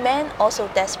men also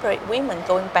desperate women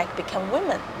going back become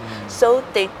women. So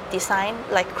they design,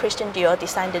 like Christian Dior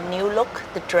designed the new look,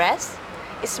 the dress.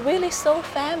 It's really so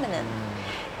feminine.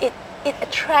 It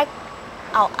attracts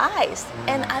our eyes.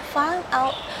 And I found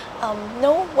out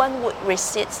no one would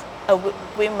resist a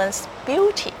woman's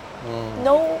beauty.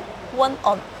 No one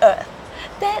on earth.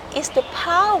 That is the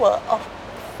power of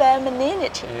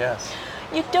femininity. Yes.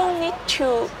 You don't need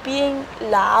to being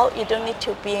loud, you don't need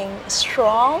to being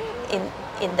strong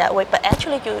in that way, but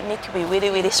actually you need to be really,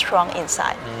 really strong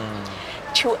inside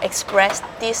to express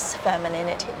this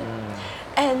femininity.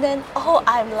 And then,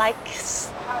 I'm like,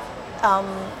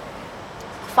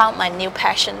 found my new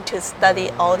passion to study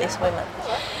all these women.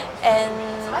 And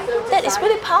that is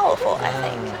really powerful, I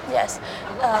think. Yes.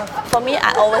 For me,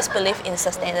 I always believe in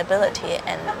sustainability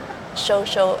and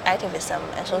social activism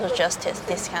and social justice,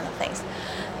 these kind of things.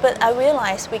 But I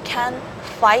realized we can't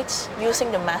fight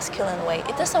using the masculine way.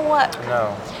 It doesn't work.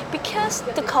 No. Because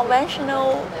the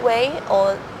conventional way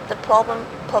or the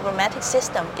problematic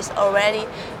system is already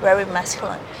very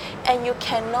masculine. And you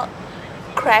cannot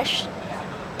crash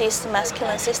this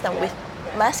masculine system with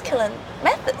masculine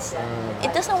methods.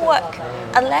 It doesn't work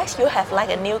unless you have like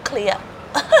a nuclear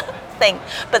thing.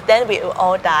 But then we will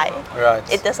all die. Right.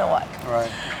 It doesn't work.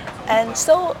 Right. And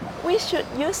so we should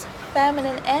use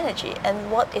feminine energy.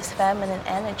 And what is feminine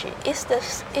energy? It's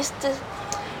the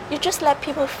you just let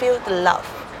people feel the love,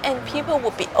 and people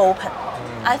will be open.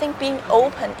 I think being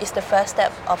open is the first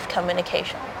step of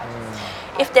communication.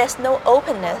 If there's no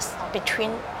openness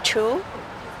between two,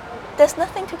 there's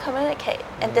nothing to communicate,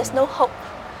 and there's no hope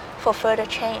for further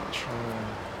change.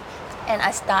 And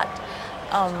I start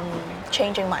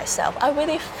changing myself. I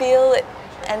really feel it,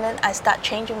 and then I start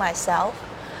changing myself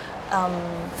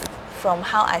from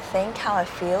how I think, how I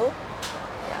feel,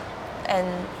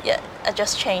 and I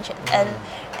just change it.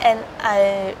 And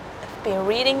I've been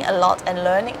reading a lot and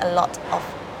learning a lot of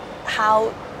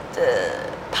how the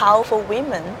powerful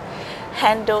women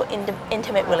handle in the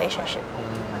intimate relationship.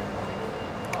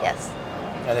 Yes.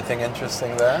 Anything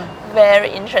interesting there? Very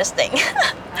interesting.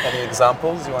 Any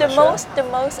examples you want to share? The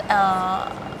most,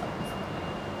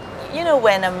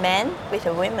 when a man with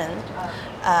a woman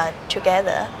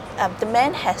together, the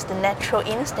man has the natural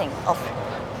instinct of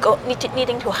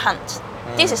needing to hunt.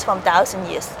 This is from 1,000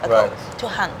 years ago, Right. to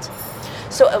hunt.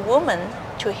 So a woman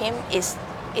to him is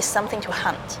something to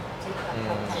hunt.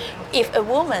 If a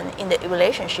woman in the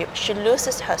relationship, she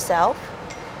loses herself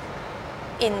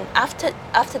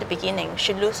after the beginning,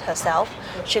 she loses herself,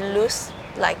 she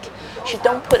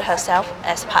don't put herself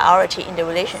as priority in the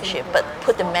relationship, but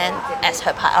put the man as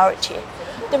her priority.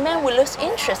 The man will lose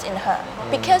interest in her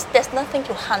because there's nothing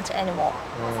to hunt anymore.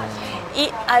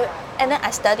 And then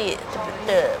I study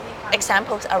the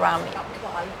examples around me.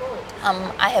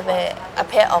 I have a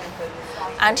pair of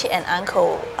auntie and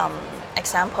uncle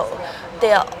example.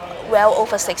 They are well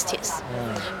over 60s,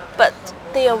 but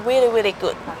they are really, really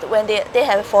good. When they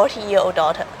have a 40-year-old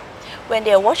daughter, when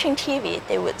they are watching TV,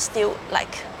 they would still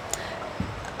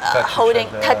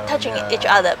touching each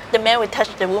other. The man would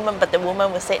touch the woman, but the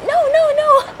woman would say, no,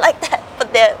 like that.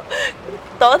 But their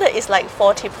daughter is like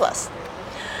 40 plus.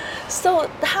 So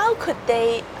how could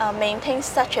they maintain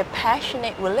such a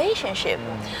passionate relationship?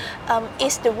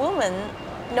 Is the woman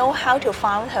know how to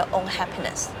find her own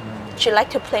happiness? She like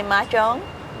to play mahjong,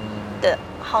 the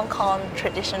Hong Kong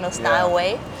traditional style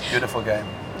way. Beautiful game.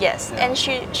 Yes, and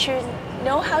she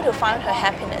know how to find her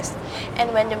happiness.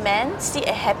 And when the man see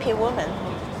a happy woman,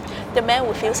 the man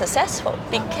will feel successful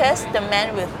because the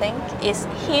man will think it's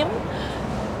him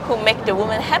who make the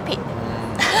woman happy.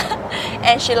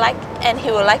 and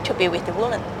he would like to be with the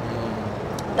woman.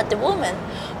 But the woman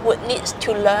would need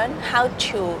to learn how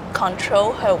to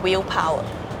control her willpower.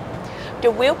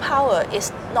 The willpower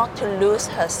is not to lose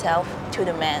herself to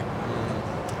the man.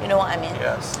 You know what I mean?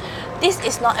 Yes. This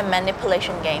is not a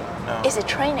manipulation game. No. It's a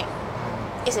training.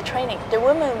 It's a training. The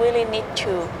woman really need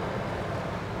to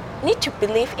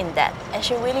believe in that, and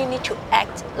she really need to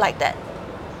act like that.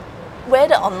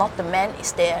 Whether or not the man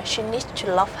is there, she needs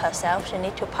to love herself. She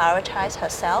needs to prioritize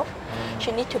herself.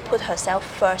 She needs to put herself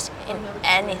first in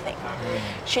anything.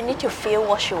 She needs to feel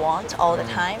what she wants all the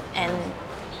time, and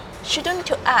she don't need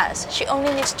to ask. She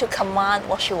only needs to command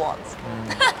what she wants.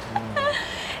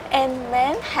 And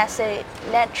man has a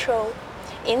natural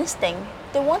instinct.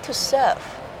 They want to serve.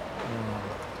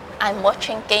 I'm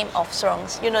watching Game of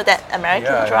Thrones. You know that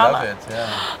American drama? I love it,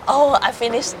 yeah. Oh, I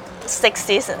finished 6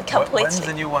 seasons completely. When's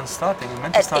the new one starting? It's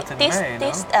meant to start in May,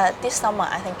 this summer,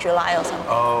 I think July or something.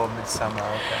 Oh, midsummer,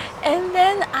 okay. And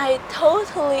then I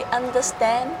totally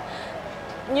understand,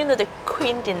 the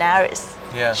Queen Daenerys.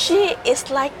 Yes. She is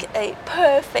like a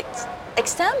perfect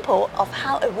example of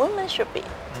how a woman should be.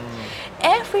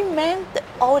 Every man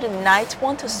all the night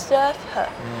want to serve her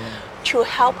to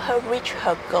help her reach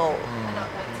her goal.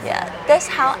 Yeah, that's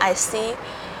how I see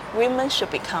women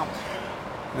should become.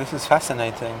 This is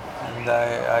fascinating, and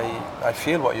I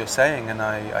feel what you're saying, and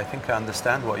I think I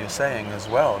understand what you're saying as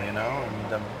well, And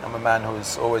I'm a man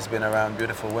who's always been around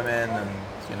beautiful women, and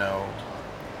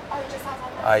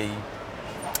I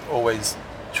always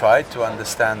tried to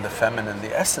understand the feminine,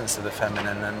 the essence of the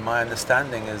feminine, and my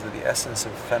understanding is that the essence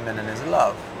of feminine is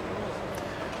love,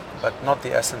 but not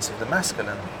the essence of the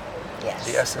masculine. Yes.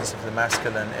 The essence of the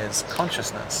masculine is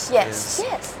consciousness. Yes.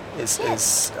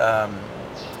 Is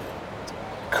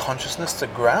consciousness to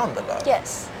ground the love.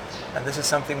 Yes. And this is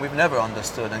something we've never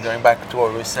understood. And going back to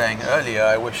what we were saying earlier,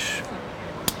 I wish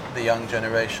the young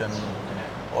generation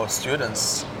or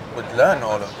students would learn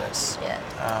all of this. Yeah.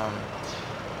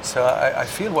 So I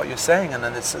feel what you're saying, and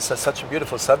it's such a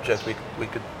beautiful subject. We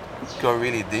could go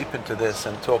really deep into this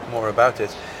and talk more about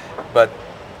it. But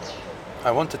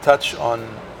I want to touch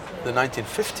on the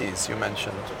 1950s you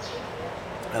mentioned.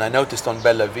 And I noticed on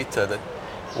Bella Vita that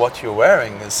what you're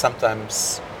wearing is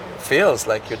sometimes feels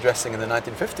like you're dressing in the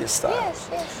 1950s style.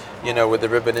 Yes. With the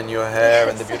ribbon in your hair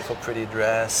and the beautiful pretty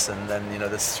dress, and then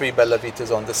there's 3 Bella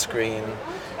Vitas on the screen.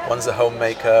 One's a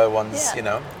homemaker, one's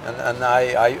and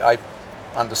I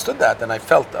understood that, and I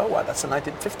felt, oh wow, that's a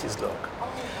 1950s look.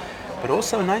 But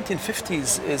also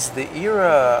 1950s is the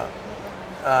era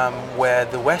where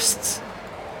the West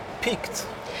peaked.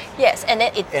 Yes, and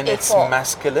then in its fall.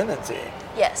 masculinity.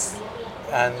 Yes.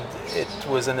 And it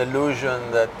was an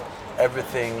illusion that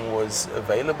everything was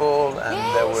available, and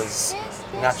there was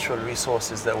natural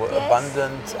resources that were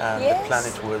abundant, and the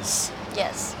planet was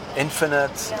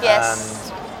infinite,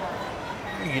 Yes. and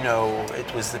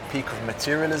it was the peak of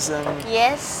materialism.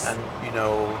 Yes. And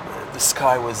the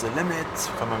sky was the limit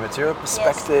from a material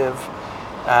perspective,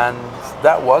 and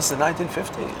that was the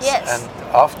 1950s. Yes. And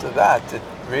after that, it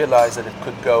realized that it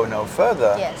could go no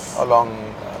further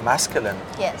along masculine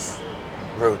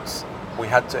routes. We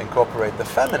had to incorporate the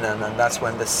feminine, and that's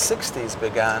when the 60s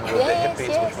began with the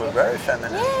hippies, which were very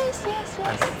feminine.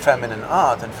 And feminine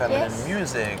art and feminine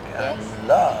music and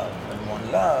love and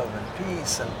one love and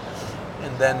peace, and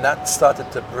then that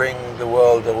started to bring the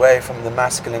world away from the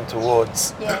masculine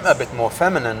towards a bit more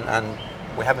feminine, and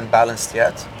we haven't balanced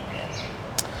yet.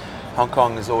 Hong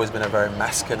Kong has always been a very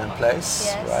masculine place,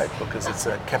 Yes. right? Because it's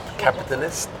a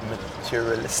capitalist,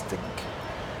 materialistic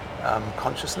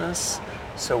consciousness.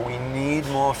 So we need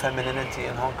more femininity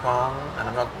in Hong Kong. And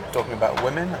I'm not talking about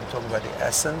women, I'm talking about the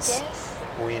essence. Yes.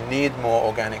 We need more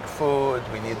organic food,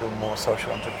 we need more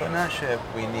social entrepreneurship,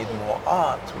 we need more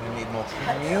art, we need more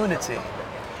community.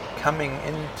 Coming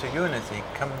into unity,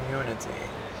 community.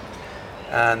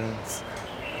 And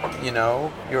you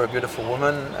know, you're a beautiful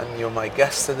woman and you're my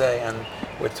guest today, and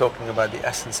we're talking about the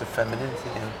essence of femininity,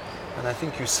 and I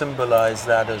think you symbolize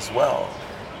that as well,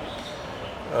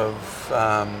 of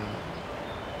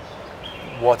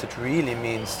what it really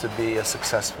means to be a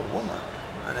successful woman.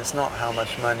 And it's not how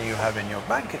much money you have in your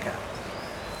bank account,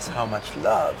 it's how much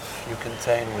love you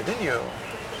contain within you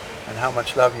and how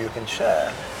much love you can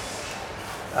share.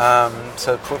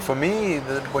 So for me,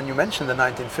 when you mention the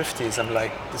 1950s, I'm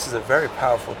like, this is a very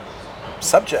powerful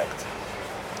subject,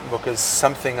 because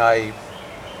something I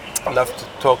love to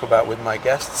talk about with my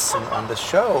guests on the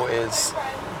show is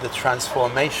the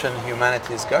transformation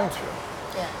humanity is going through,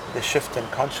 the shift in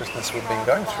consciousness we've been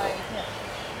going through.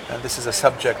 And this is a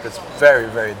subject that's very,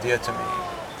 very dear to me.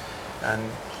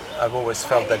 And I've always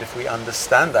felt that if we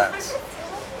understand that,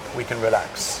 we can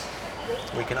relax.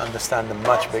 We can understand the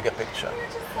much bigger picture.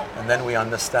 And then we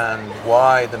understand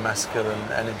why the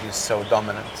masculine energy is so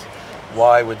dominant,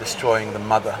 why we're destroying the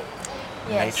mother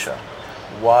nature,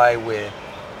 why we're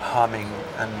harming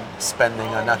and spending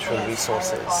our natural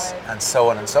resources, and so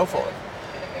on and so forth.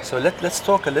 So let's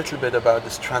talk a little bit about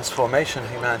this transformation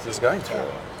humanity is going through.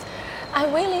 I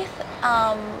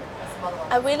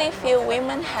really feel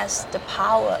women has the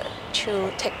power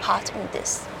to take part in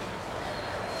this.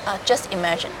 Just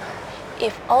imagine,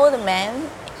 if all the men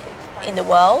in the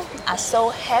world are so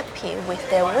happy with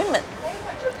their women,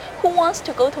 who wants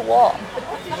to go to war?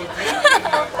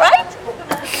 Right?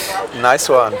 Nice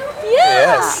one. Yeah.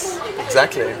 Yes,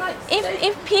 exactly.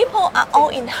 If people are all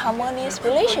in harmonious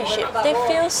relationship, they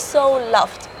feel so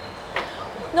loved.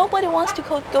 Nobody wants to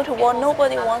go to war.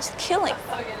 Nobody wants killing.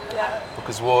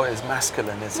 Because war is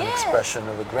masculine. It's an expression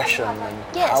of aggression and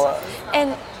power.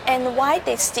 And why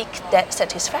they seek that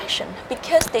satisfaction?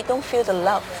 Because they don't feel the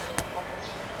love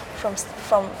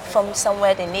from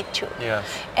somewhere they need to. Yes.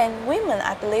 And women,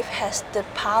 I believe, has the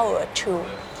power to.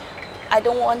 I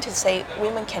don't want to say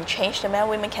women can change the man.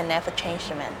 Women can never change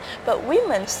the man. But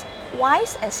women's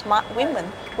wise and smart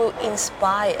women will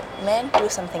inspire men to do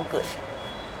something good.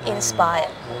 Inspire.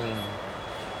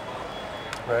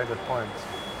 Very good point.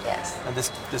 Yes. And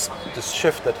this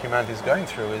shift that humanity is going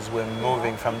through is we're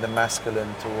moving from the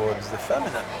masculine towards the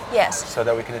feminine. Yes. So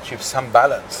that we can achieve some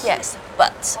balance. Yes.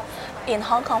 But in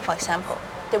Hong Kong, for example,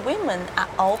 the women are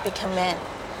all become men.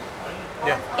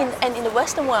 Yeah. In the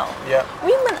Western world,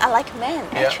 women are like men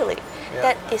actually. Yeah.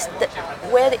 That is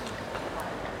where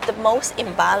the most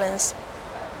imbalanced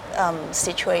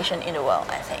situation in the world,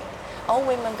 I think. All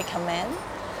women become men.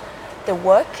 They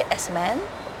work as men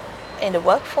in the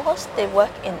workforce. They work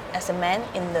as a man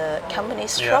in the company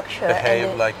structure.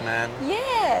 Behave like men.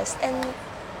 Yes, and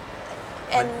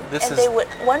is- they would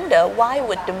wonder why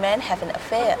would the man have an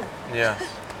affair. Yes,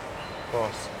 of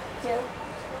course. Yeah.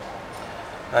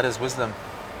 That is wisdom.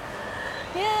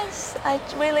 Yes, I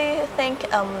really think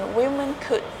women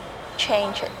could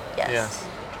change it. Yes. Yes.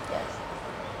 Yes.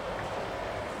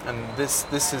 And this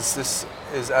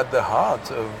is at the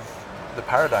heart of the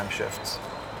paradigm shift.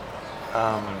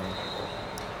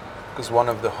 Because one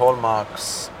of the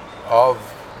hallmarks of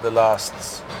the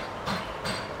last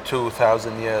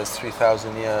 2,000 years,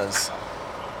 3,000 years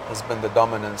has been the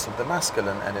dominance of the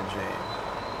masculine energy.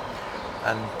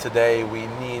 And today we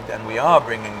need, and we are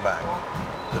bringing back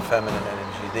the feminine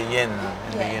energy, the yin,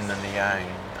 and the yin and the yang.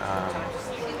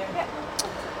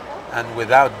 And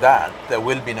without that, there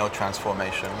will be no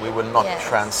transformation. We will not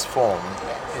transform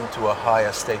into a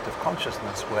higher state of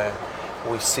consciousness where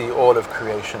we see all of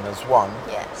creation as one.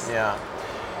 Yes. Yeah.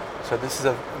 So this is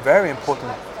a very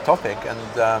important topic, and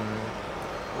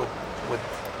with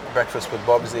Breakfast with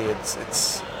Bobsy,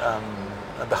 it's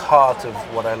at the heart of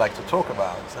what I like to talk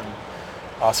about, and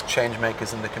ask change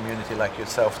makers in the community like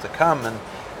yourself to come. And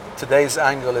today's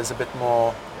angle is a bit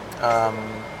more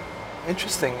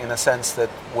interesting in a sense that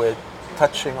we're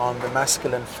touching on the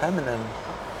masculine feminine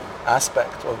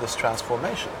aspect of this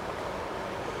transformation.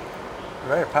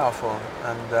 Very powerful,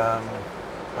 and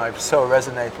I so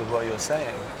resonate with what you're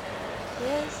saying.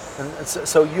 Yes. And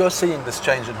so you're seeing this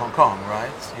change in Hong Kong,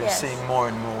 right? You're seeing more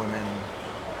and more women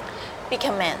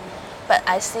become men. But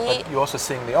I see. But you're also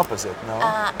seeing the opposite, no?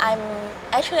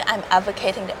 I'm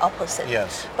advocating the opposite.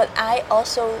 Yes. But I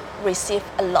also receive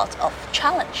a lot of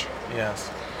challenge Yes.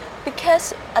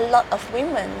 Because a lot of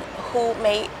women who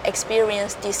may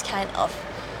experience this kind of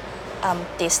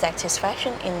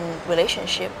dissatisfaction in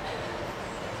relationship,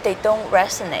 they don't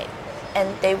resonate,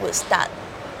 and they will start,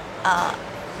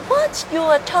 what you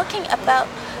are talking about?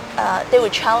 They will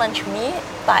challenge me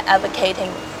by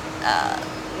advocating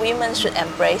women should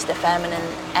embrace the feminine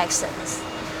accents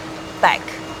back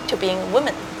to being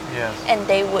women. Yes. And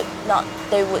they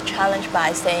would challenge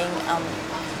by saying,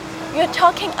 you're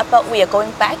talking about we are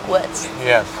going backwards,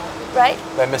 Yes. right?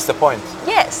 They missed the point.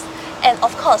 Yes. And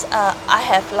of course, I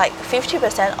have like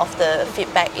 50% of the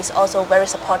feedback is also very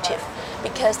supportive,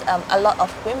 because a lot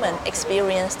of women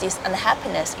experience this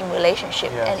unhappiness in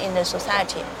relationship Yes. and in the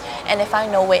society, and they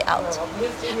find no way out.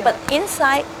 But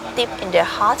inside, deep in their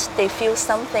heart, they feel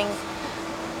something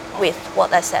with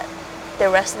what I said. They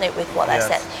resonate with what Yes. I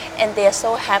said, and they are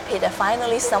so happy that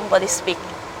finally somebody speak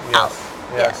out.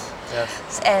 Yes.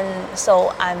 Yes. And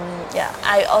so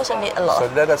I also need a lot. So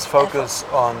of let us focus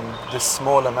effort. on this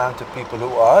small amount of people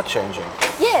who are changing,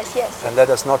 Yes, yes. and let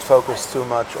us not focus too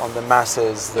much on the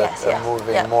masses that Yes, are yeah,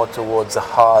 moving yeah. more towards a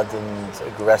hard and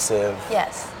aggressive,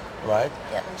 Yes. right?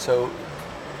 Yeah. So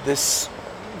this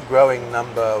growing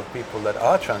number of people that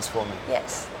are transforming,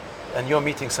 Yes. and you're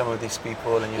meeting some of these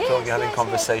people, and you're Yes, talking, having yes,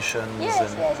 conversations. Yes,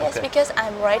 and, yes, yes. okay. Because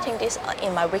I'm writing this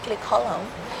in my weekly column,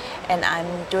 and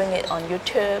I'm doing it on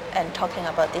YouTube and talking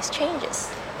about these changes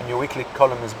And your weekly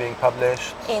column is being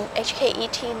published. in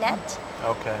HKET.net.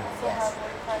 Okay, Yes.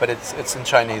 but it's in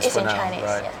Chinese It's for in now, Chinese,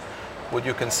 right? yes. Would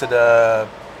you consider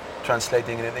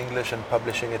translating it in English and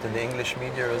publishing it in the English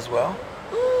media as well?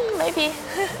 Maybe.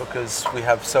 Because we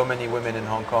have so many women in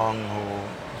Hong Kong who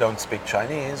don't speak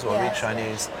Chinese or read Yes,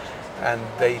 Chinese, and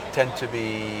they tend to be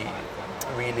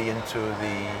really into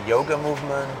the yoga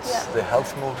movement, Yeah. the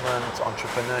health movement,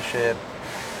 entrepreneurship,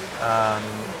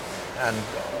 and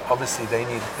obviously they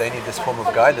need this form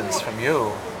of guidance from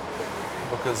you,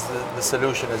 because the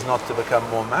solution is not to become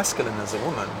more masculine as a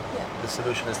woman. Yeah. The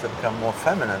solution is to become more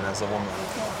feminine as a woman.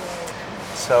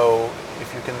 So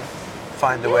if you can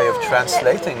find a way of Yeah,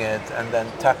 translating it and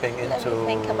then tapping Let into me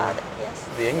think about it. Yes.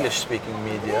 the English-speaking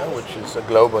media, which is a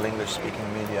global English-speaking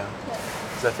media,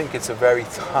 because I think it's a very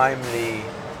timely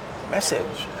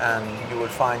message, and you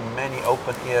will find many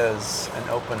open ears and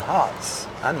open hearts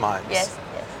and minds Yes.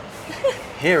 Yes.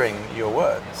 hearing your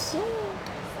words.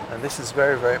 And this is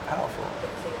very, very powerful.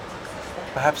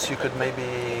 Perhaps you could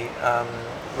maybe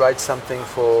write something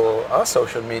for our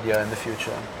social media in the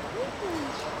future,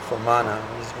 for Mana.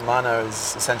 Mana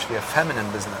is essentially a feminine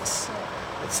business.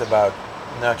 It's about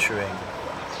nurturing.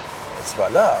 It's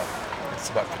about love. It's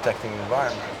about protecting the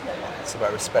environment. It's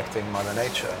about respecting Mother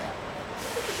Nature.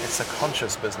 It's a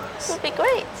conscious business. Would be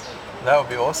great. That would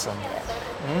be awesome.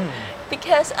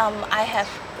 Because I have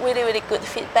really, really good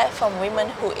feedback from women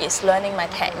who is learning my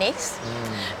techniques.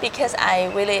 Because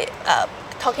I really,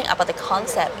 talking about the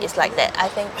concept is like that. I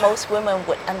think most women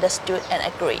would understood and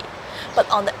agree. But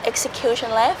on the execution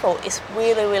level, it's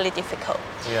really, really difficult.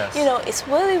 Yes. You know, it's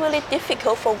really, really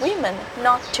difficult for women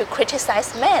not to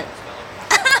criticize men.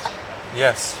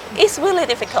 Yes, It's really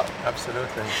difficult.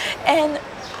 absolutely.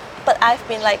 But I've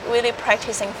been like really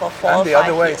practicing for 4 or 5 And the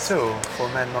other way years. too, for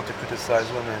men not to criticize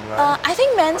women, right? I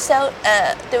think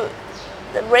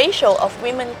the ratio of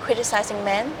women criticizing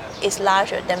men is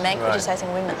larger than men Right.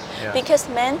 criticizing women, Yeah. because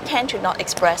men tend to not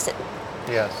express it.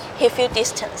 Yes. He feel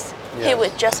distance. He Yes.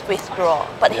 would just withdraw,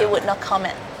 but he Yeah. would not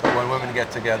comment. When women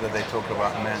get together, they talk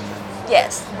about men and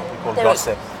Yes. what we call They will-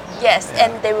 gossip. Yes, Yeah.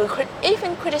 and they will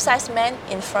even criticize men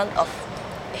in front of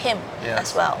him Yes.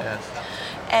 as well. Yes.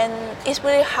 And it's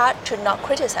really hard to not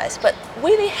criticize, but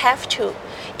really have to.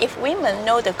 If women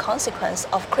know the consequence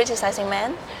of criticizing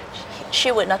men,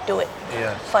 she would not do it.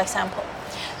 Yes. For example,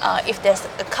 if there's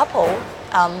a couple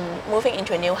moving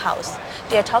into a new house,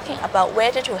 they are talking about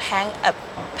whether to hang a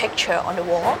picture on the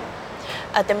wall.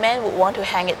 The man would want to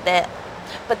hang it there,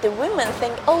 but the women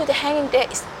think, oh, the hanging there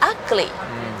is ugly.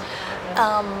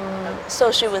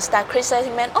 So she would start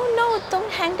criticizing men. Oh no,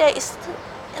 don't hang there. It's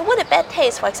what a bad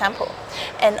taste, for example.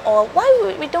 Or why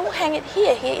we don't hang it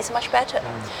here? Here is much better.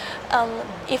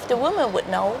 If the woman would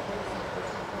know,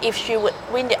 if she would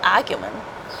win the argument,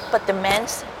 but the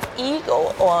man's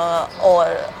ego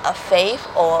or a faith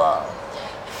or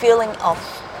feeling of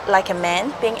like a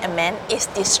man, being a man, is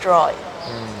destroyed,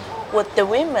 would the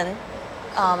woman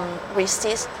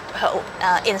insist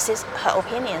her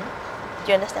opinion? Do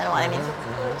you understand what I mean?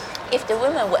 If the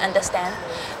woman would understand,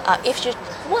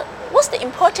 what's the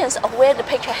importance of where the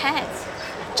picture hangs?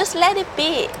 Just let it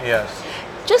be. Yes.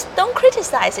 Just don't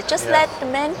criticize it. Just Yes. let the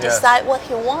man Yes. decide what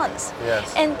he wants.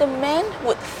 Yes. And the man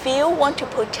would want to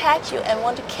protect you and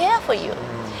want to care for you.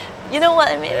 You know what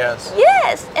I mean? Yes.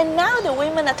 Yes. And now the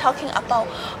women are talking about,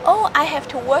 oh, I have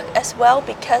to work as well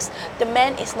because the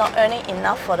man is not earning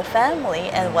enough for the family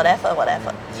and whatever.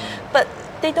 But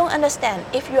they don't understand.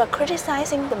 If you are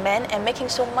criticizing the man and making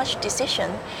so much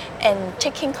decision and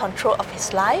taking control of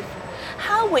his life,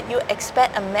 how would you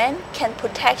expect a man can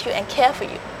protect you and care for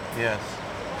you? Yes.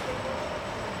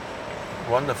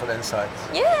 Wonderful insight.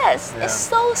 Yes, Yeah. it's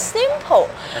so simple.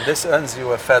 And this earns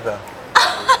you a feather.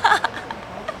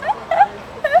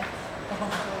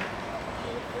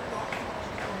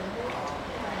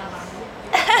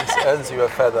 This earns you a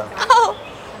feather. Oh,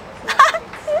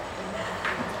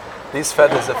 These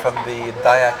feathers are from the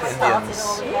Dayak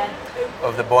Indians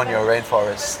of the Borneo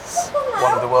rainforests,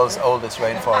 one of the world's oldest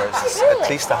rainforests, Really? at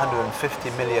least 150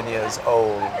 million years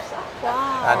old.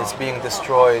 wow. And it's being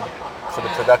destroyed for the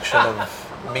production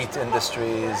of meat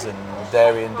industries and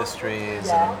dairy industries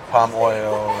and palm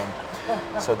oil.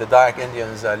 And so the Dayak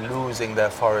Indians are losing their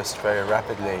forest very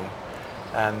rapidly.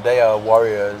 And they are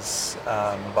warriors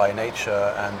by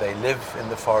nature, and they live in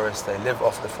the forest, they live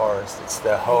off the forest. It's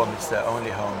their home, it's their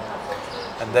only home.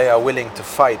 And they are willing to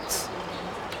fight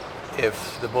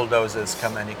if the bulldozers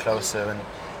come any closer.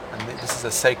 And this is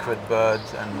a sacred bird,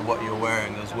 and what you're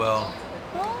wearing as well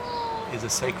is a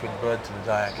sacred bird to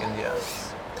the Dayak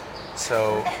Indians.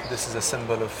 So this is a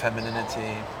symbol of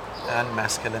femininity and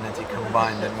masculinity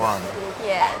combined in one.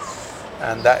 Yes.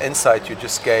 And that insight you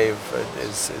just gave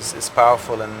is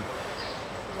powerful, and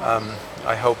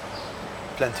I hope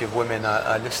plenty of women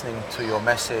are listening to your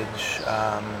message,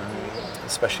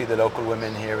 especially the local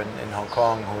women here in Hong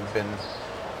Kong who have been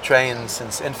trained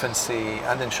since infancy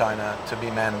and in China to be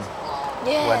men,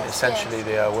 Yes, when essentially yes.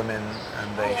 they are women,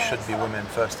 and they Yes. should be women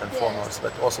first and Yes. foremost,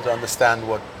 but also to understand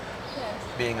what Yes.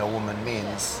 being a woman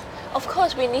means. Of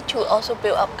course, we need to also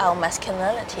build up our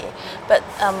masculinity, but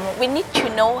we need to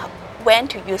know when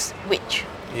to use which.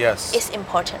 Yes. It's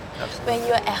important. Absolutely. When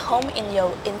you're at home in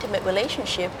your intimate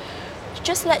relationship,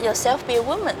 just let yourself be a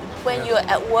woman. When Yeah. you're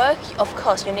at work, of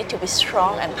course, you need to be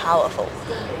strong and powerful,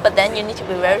 but then you need to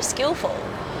be very skillful.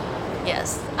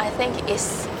 Yes, I think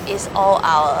it's all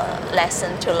our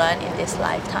lesson to learn in this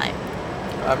lifetime.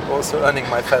 I'm also earning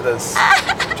my feathers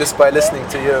just by listening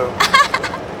to you.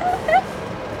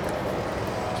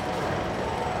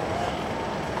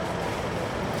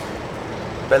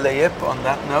 Bella Yip, on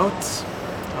that note,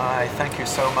 I thank you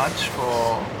so much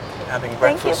for having Thank you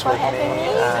breakfast for with me, having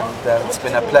me. and it's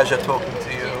been a pleasure talking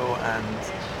to you, and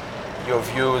your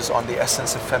views on the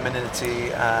essence of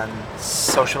femininity and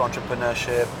social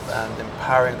entrepreneurship and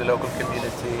empowering the local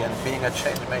community and being a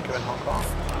change maker in Hong Kong.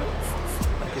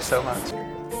 Thank you so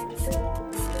much.